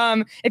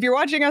 If you're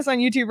watching us on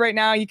YouTube right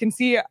now, you can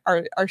see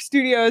our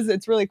studios.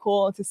 It's really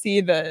cool to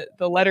see the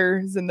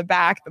letters in the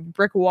back, the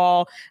brick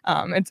wall.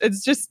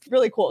 It's just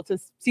really cool to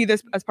see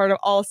this as part of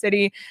All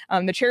City.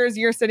 The chairs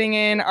you're sitting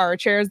in are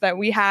chairs that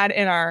we had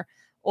in our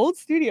old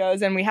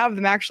studios, and we have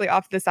them actually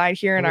off to the side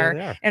here in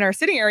our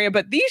sitting area.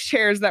 But these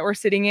chairs that we're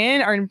sitting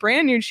in are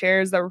brand new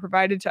chairs that were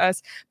provided to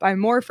us by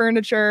More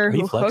Furniture,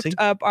 who hooked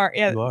up our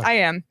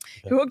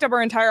who hooked up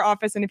our entire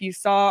office. And if you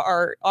saw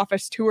our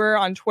office tour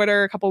on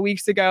Twitter a couple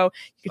weeks ago,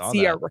 you could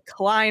see our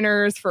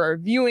recliners for our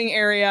viewing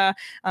area.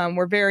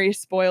 We're very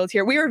spoiled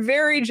here. We are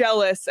very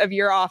jealous of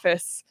your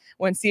office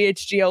when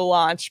CHGO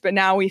launched, but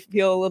now we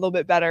feel a little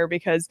bit better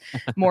because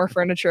More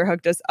Furniture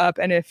hooked us up.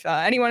 And if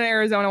anyone in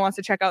Arizona wants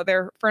to check out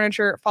their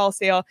furniture fall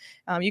sale,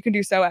 you can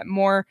do so at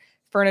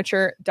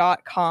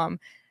morefurniture.com.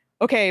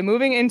 Okay,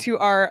 moving into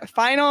our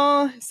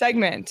final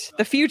segment,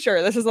 the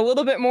future. This is a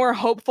little bit more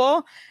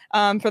hopeful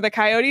for the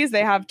Coyotes.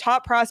 They have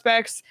top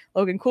prospects,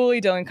 Logan Cooley,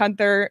 Dylan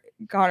Guenther,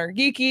 Connor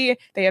Geekie.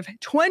 They have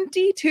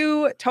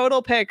 22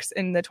 total picks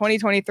in the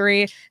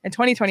 2023 and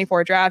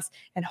 2024 drafts,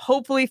 and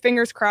hopefully,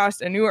 fingers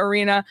crossed, a new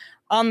arena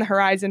on the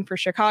horizon for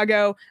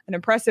Chicago, an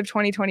impressive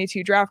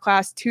 2022 draft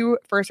class, 2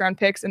 first-round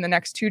picks in the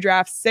next 2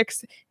 drafts,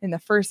 6 in the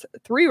first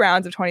 3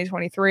 rounds of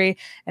 2023,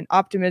 and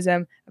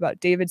optimism about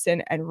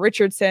Davidson and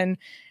Richardson.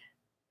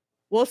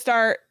 We'll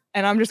start,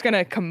 and I'm just going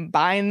to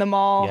combine them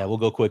all. Yeah, we'll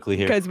go quickly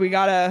here. Because we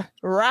got to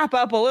wrap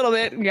up a little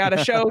bit. We got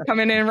a show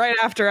coming in right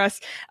after us.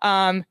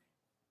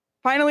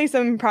 Finally,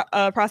 some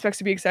prospects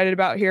to be excited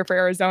about here for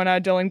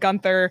Arizona. Dylan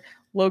Guenther,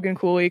 Logan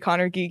Cooley,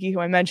 Connor Geekie, who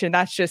I mentioned.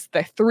 That's just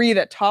the 3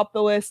 that top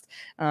the list,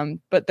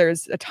 but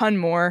there's a ton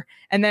more.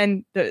 And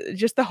then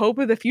the hope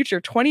of the future,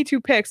 22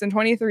 picks in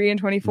 23 and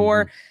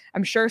 24.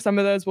 I'm sure some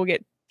of those will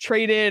get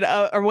traded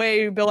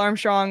away. Bill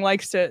Armstrong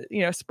likes to,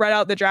 spread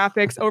out the draft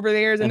picks over the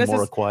years. And this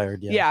more is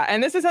acquired. Yeah.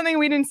 And this is something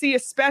we didn't see,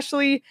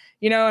 especially,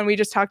 and we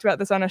just talked about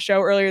this on a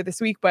show earlier this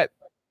week, but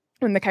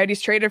when the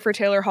Coyotes traded for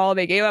Taylor Hall,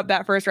 they gave up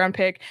that first round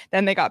pick.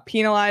 Then they got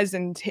penalized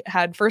and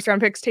had first round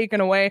picks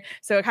taken away.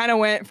 So it kind of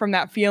went from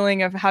that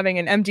feeling of having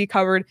an empty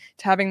cupboard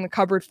to having the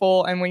cupboard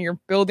full. And when you're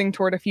building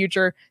toward a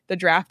future, the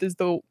draft is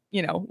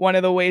one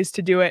of the ways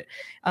to do it.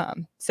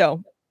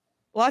 So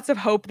lots of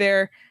hope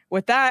there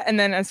with that. And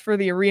then as for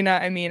the arena,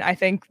 I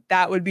think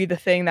that would be the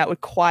thing that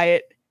would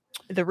quiet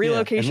the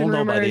relocation and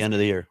we'll rumors. know by the end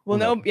of the year. We'll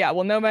know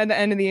by the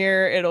end of the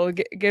year. It'll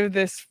give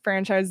this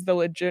franchise the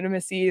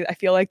legitimacy. I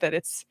feel like that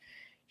it's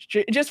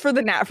just for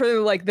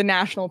the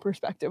national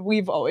perspective.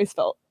 We've always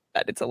felt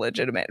that it's a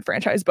legitimate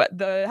franchise, but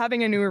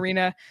having a new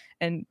arena,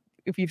 and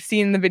if you've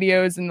seen the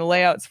videos and the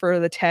layouts for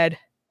the TED,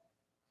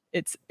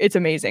 it's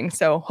amazing.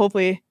 So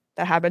hopefully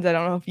that happens. I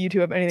don't know if you two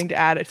have anything to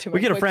add to.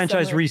 We get a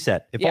franchise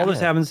reset. If all this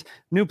happens,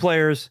 new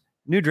players,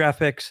 new draft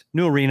picks,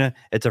 new arena,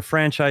 it's a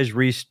franchise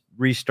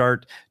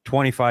restart.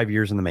 25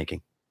 years in the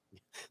making.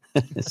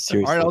 All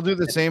right, I'll do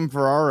the same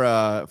for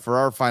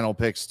our final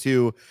picks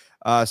too.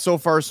 So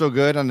far, so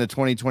good on the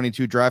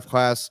 2022 draft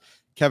class.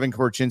 Kevin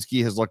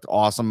Korchinski has looked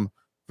awesome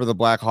for the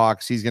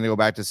Blackhawks. He's going to go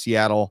back to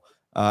Seattle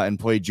and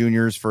play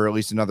juniors for at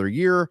least another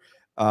year.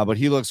 But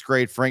he looks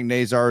great. Frank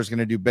Nazar is going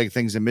to do big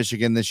things in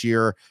Michigan this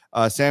year.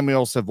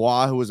 Samuel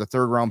Savoie, who was a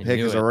 3rd-round pick,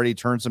 has already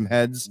turned some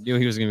heads. Knew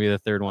he was going to be the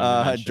 3rd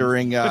one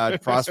during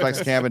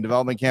prospects camp and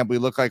development camp. We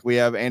look like we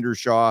have Andrew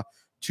Shaw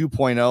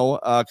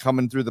 2.0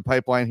 coming through the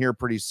pipeline here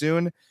pretty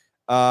soon.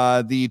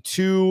 The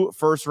 2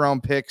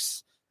 first-round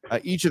picks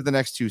each of the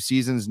next 2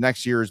 seasons.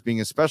 Next year is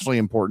being especially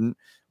important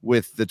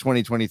with the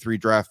 2023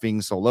 draft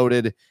being so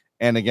loaded.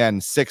 And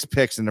again, 6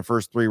 picks in the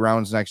first 3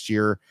 rounds next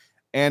year.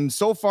 And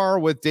so far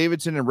with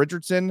Davidson and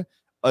Richardson,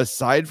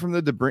 aside from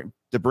the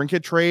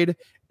DeBrincat trade,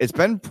 it's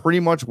been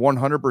pretty much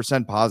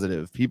 100%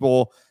 positive.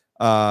 People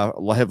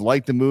have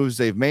liked the moves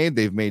they've made.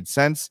 They've made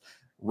sense.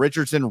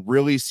 Richardson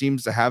really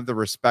seems to have the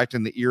respect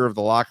in the ear of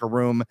the locker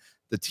room.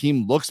 The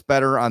team looks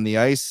better on the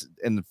ice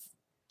in the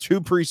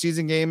 2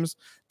 preseason games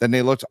than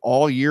they looked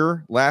all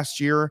year last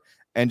year.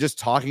 And just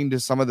talking to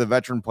some of the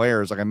veteran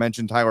players, like I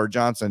mentioned, Tyler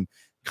Johnson,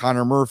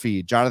 Connor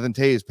Murphy, Jonathan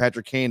Toews,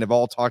 Patrick Kane have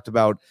all talked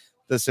about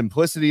the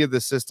simplicity of the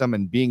system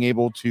and being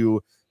able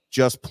to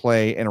just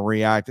play and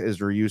react as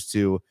they're used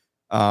to.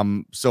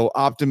 So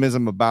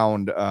optimism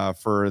abound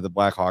for the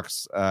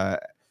Blackhawks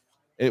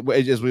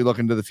as we look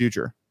into the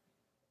future.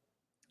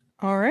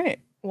 All right.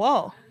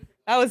 Well,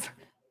 that was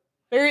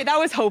That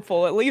was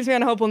hopeful. It leaves me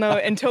on a hopeful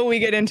note until we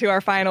get into our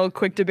final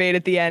quick debate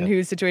at the end,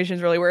 whose situation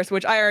is really worse,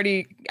 which I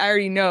already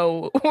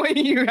know what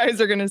you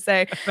guys are going to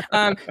say.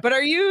 But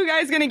are you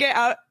guys going to get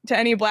out to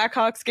any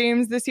Blackhawks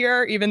games this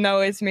year, even though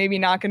it's maybe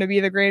not going to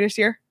be the greatest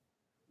year?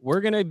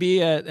 We're going to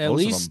be at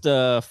least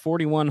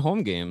 41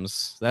 home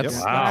games. That's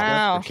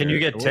wow. Can you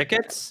get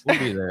tickets? We'll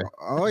be there.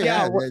 Oh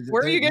yeah.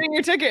 Where are you getting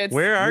your tickets?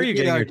 Where are you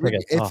getting your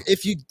tickets?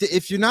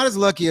 If you're not as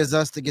lucky as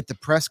us to get the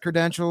press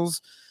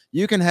credentials,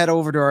 you can head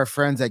over to our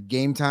friends at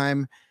Game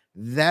Time.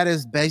 That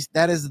is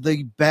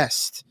the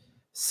best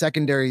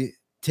secondary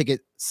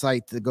ticket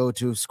site to go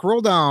to. Scroll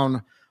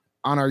down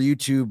on our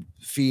YouTube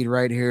feed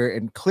right here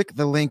and click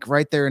the link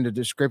right there in the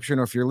description.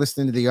 Or if you're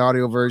listening to the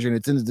audio version,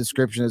 it's in the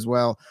description as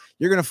well.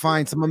 You're going to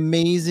find some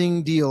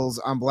amazing deals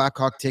on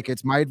Blackhawk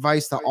tickets. My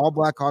advice to all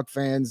Blackhawk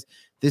fans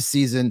this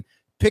season: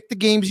 pick the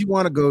games you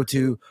want to go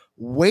to.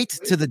 Wait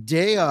to the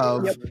day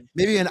of,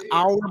 maybe an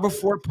hour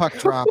before puck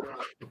drop,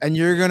 and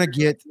you're going to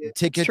get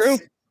tickets,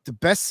 the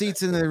best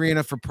seats in the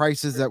arena for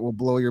prices that will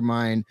blow your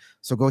mind.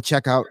 So go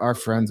check out our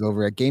friends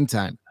over at Game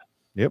Time.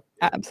 Yep.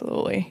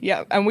 Absolutely.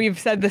 Yeah. And we've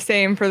said the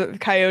same for the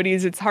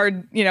Coyotes. It's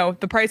hard,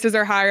 the prices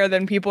are higher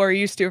than people are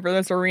used to for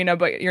this arena,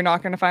 but you're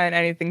not going to find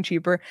anything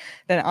cheaper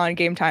than on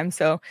Game Time.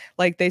 So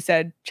like they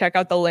said, check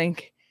out the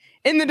link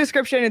in the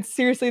description. It's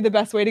seriously the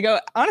best way to go.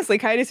 Honestly,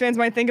 Coyotes fans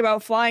might think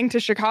about flying to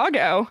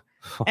Chicago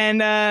and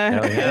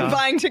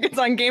buying tickets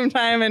on Game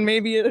Time, and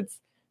maybe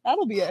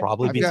that'll be it.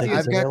 Probably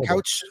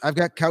I've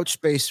got couch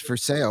space for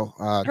sale.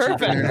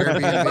 Perfect.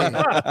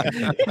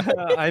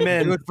 I'm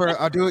in.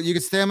 I'll do it. You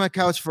can stay on my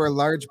couch for a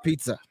large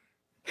pizza.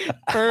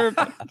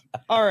 Perfect.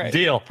 All right.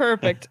 Deal.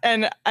 Perfect.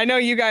 And I know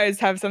you guys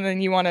have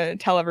something you want to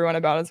tell everyone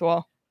about as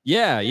well.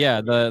 Yeah.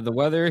 The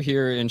weather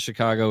here in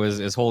Chicago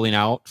is holding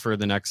out for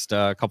the next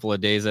couple of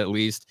days at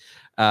least.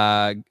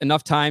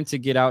 Enough time to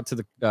get out to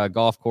the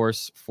golf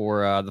course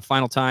for the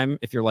final time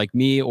if you're like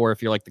me, or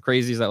if you're like the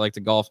crazies that like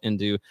to golf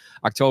into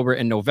October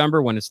and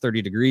November when it's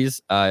 30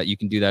 degrees. You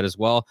can do that as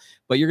well.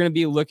 But you're going to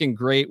be looking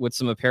great with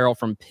some apparel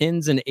from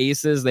Pins and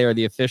Aces. They are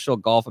the official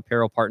golf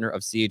apparel partner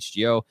of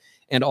CHGO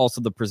and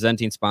also the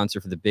presenting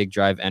sponsor for the Big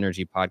Drive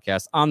Energy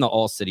podcast on the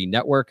All City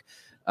Network.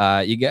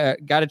 You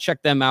got to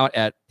check them out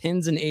at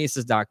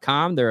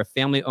pinsandaces.com. They're a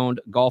family-owned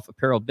golf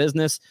apparel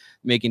business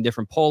making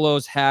different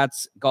polos,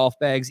 hats, golf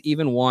bags,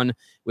 even one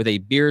with a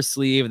beer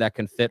sleeve that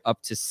can fit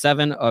up to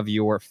 7 of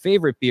your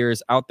favorite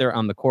beers out there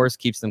on the course.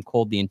 Keeps them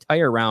cold the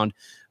entire round,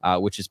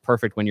 which is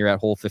perfect when you're at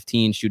hole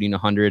 15 shooting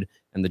 100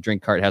 and the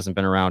drink cart hasn't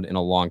been around in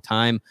a long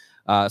time.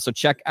 So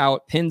check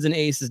out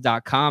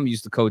pinsandaces.com.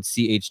 Use the code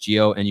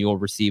CHGO and you will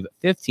receive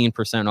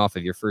 15% off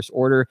of your first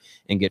order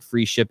and get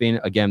free shipping.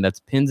 Again,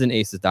 that's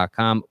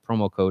pinsandaces.com,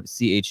 promo code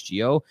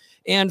CHGO.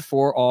 And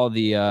for all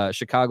the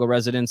Chicago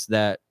residents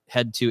that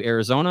head to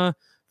Arizona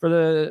for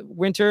the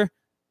winter,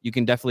 you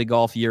can definitely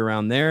golf year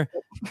round there.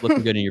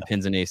 Looking good in your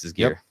Pins and Aces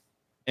gear. Yep.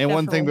 And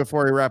one thing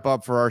before we wrap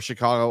up for our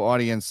Chicago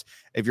audience,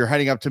 if you're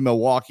heading up to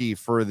Milwaukee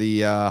for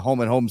the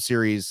home and home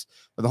series,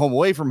 or the home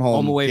away from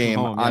home game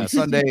on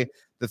Sunday,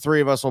 the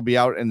three of us will be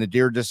out in the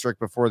Deer District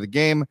before the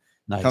game.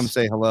 Nice. Come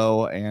say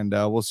hello, and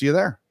we'll see you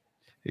there.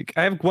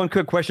 I have one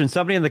quick question.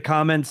 Somebody in the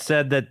comments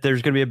said that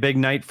there's going to be a big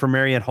night for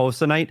Marian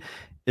Hossa night.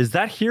 Is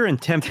that here in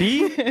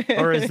Tempe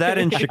or is that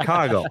in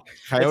Chicago?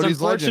 It's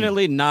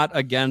unfortunately not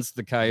against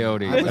the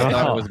Coyotes. I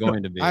thought it was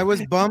going to be. I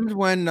was bummed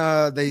when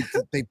they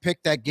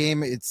picked that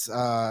game. It's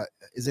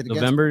is it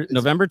November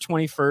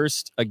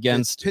 21st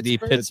against the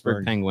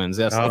Pittsburgh Penguins?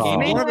 That's the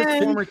game. One of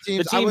his former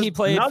teams. The team he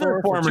played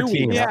for 2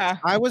 weeks. Yeah.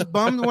 I was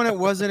bummed when it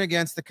wasn't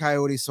against the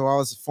Coyotes, so all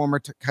his former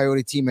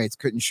Coyote teammates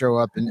couldn't show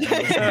up. And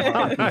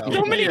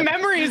so many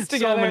memories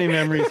together. So many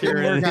memories here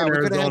in Arizona.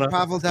 We could have had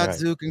Pavel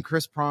Datsyuk and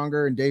Chris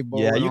Pronger and Dave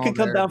Bowen. Yeah, you can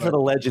come down for the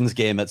Legends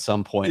game at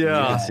some point.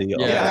 Yeah. When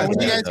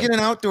you guys get an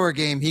outdoor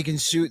game, he can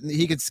shoot and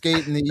he can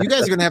skate. And you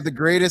guys are going to have the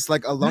greatest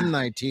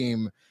alumni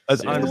team.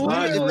 That's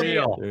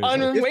unreal.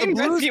 Wayne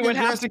Gretzky would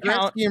have to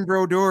count. Gretzky and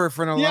Brodeur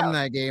for an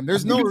alumni game.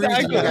 There's no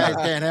reason you guys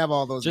can't have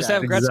all those. Just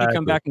guys. have Gretzky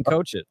come back and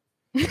coach it.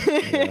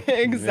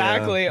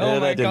 Exactly. Oh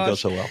my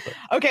gosh.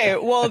 Okay,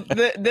 well,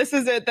 this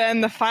is it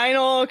then. The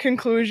final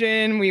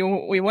conclusion.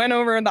 We went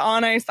over the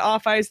on ice,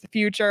 off ice, the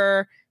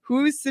future.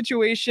 Whose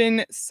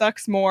situation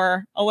sucks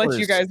more? I'll let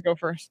you guys go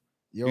first.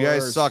 You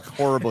guys suck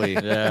horribly.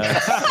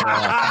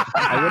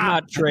 I would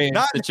not trade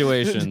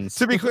situations.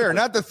 To be clear,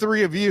 not the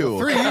three of you.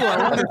 The three of you are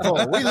wonderful.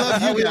 We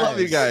love you. We love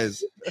you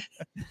guys.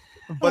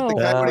 But the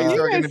Coyotes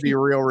are going to be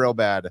real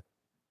bad.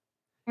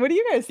 What do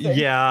you guys think?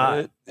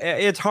 Yeah,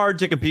 it's hard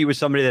to compete with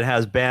somebody that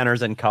has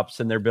banners and cups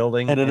in their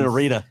building and an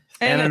arena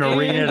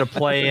to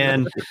play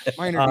in.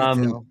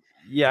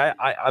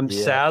 I'm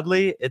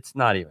sadly, it's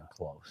not even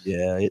close.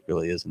 Yeah, it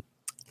really isn't.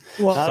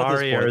 Well,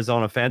 Sorry,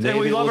 Arizona fans. Maybe And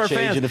we love will our change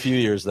fans in a few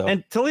years, though.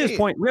 And to Leah's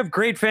point, we have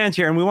great fans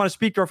here, and we want to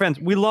speak to our fans.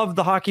 We love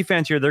the hockey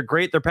fans here. They're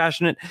great. They're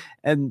passionate,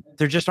 and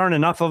there just aren't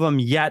enough of them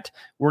yet.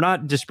 We're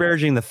not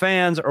disparaging the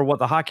fans or what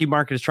the hockey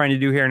market is trying to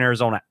do here in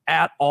Arizona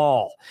at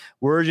all.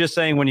 We're just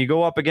saying when you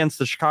go up against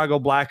the Chicago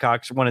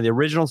Blackhawks, one of the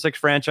original 6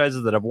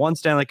 franchises that have won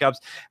Stanley Cups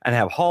and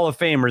have Hall of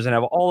Famers and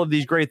have all of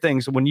these great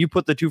things, when you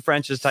put the two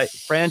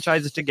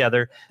franchises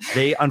together,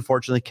 they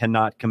unfortunately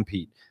cannot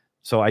compete.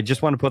 So I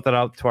just want to put that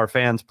out to our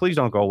fans. Please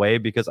don't go away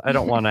because I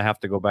don't want to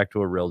have to go back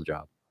to a real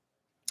job.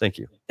 Thank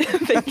you.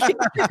 Thank you.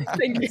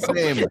 Thank you.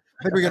 Same. I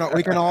think we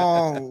can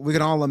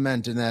all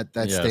lament in that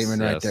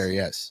statement right there.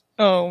 Yes.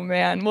 Oh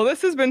man. Well,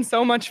 this has been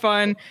so much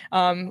fun.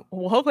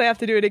 We'll hopefully have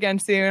to do it again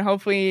soon.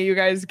 Hopefully you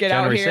guys get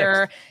January out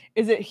here. 6th.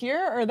 Is it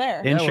here or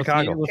there? In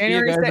Chicago. We'll see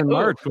you guys in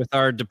March with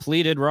our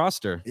depleted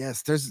roster.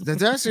 Yes, there's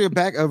actually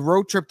a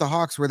road trip to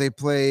Hawks where they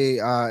play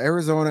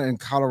Arizona and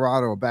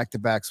Colorado back to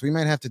back. So we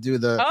might have to do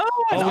the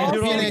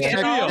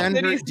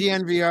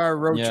DNVR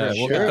road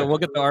trip. We'll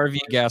get the RV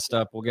gassed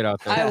up. We'll get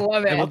out there. I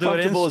love it. And we'll do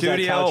it in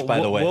studio. Couch, by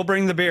the way. We'll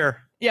bring the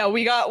beer. Yeah,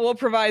 we'll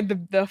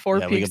provide the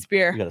Four Peaks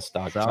beer. We got a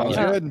stock. Sounds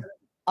good.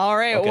 All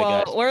right. Okay,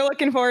 well, guys. We're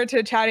looking forward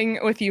to chatting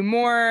with you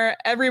more.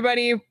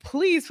 Everybody,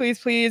 please,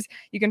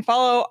 you can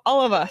follow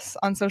all of us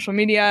on social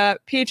media,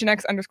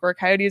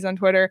 PHNX_Coyotes on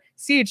Twitter,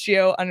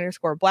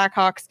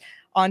 CHGO_Blackhawks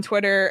on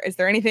Twitter. Is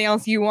there anything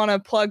else you want to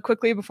plug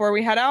quickly before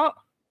we head out?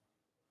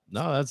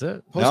 No, that's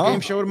it. Post-game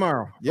show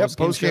tomorrow. Yep,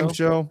 post-game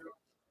show.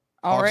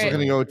 All Hawks right. are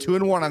going to go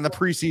 2-1 on the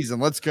preseason.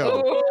 Let's go.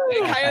 Ooh, the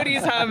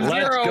Coyotes have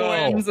Let's 0 go.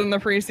 wins in the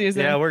preseason.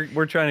 Yeah,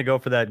 we're trying to go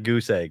for that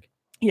goose egg.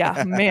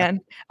 Yeah,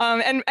 man.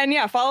 And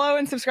yeah, follow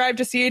and subscribe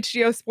to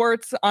CHGO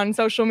Sports on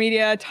social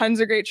media. Tons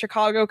of great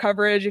Chicago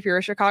coverage if you're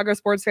a Chicago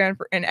sports fan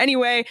in any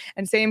way.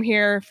 And same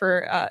here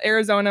for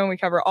Arizona. We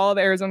cover all of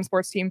the Arizona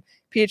sports team,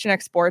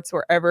 PHNX Sports,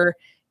 wherever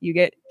you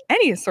get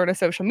any sort of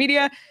social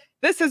media.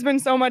 This has been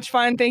so much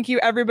fun. Thank you,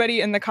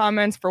 everybody in the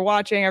comments for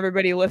watching,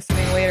 everybody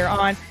listening later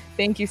on.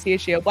 Thank you,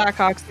 CHGO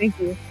Blackhawks. Thank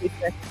you,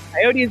 CHGO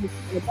Coyotes. It's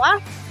been a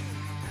blast.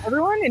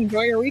 Everyone,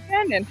 enjoy your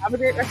weekend and have a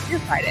great rest of your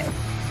Friday.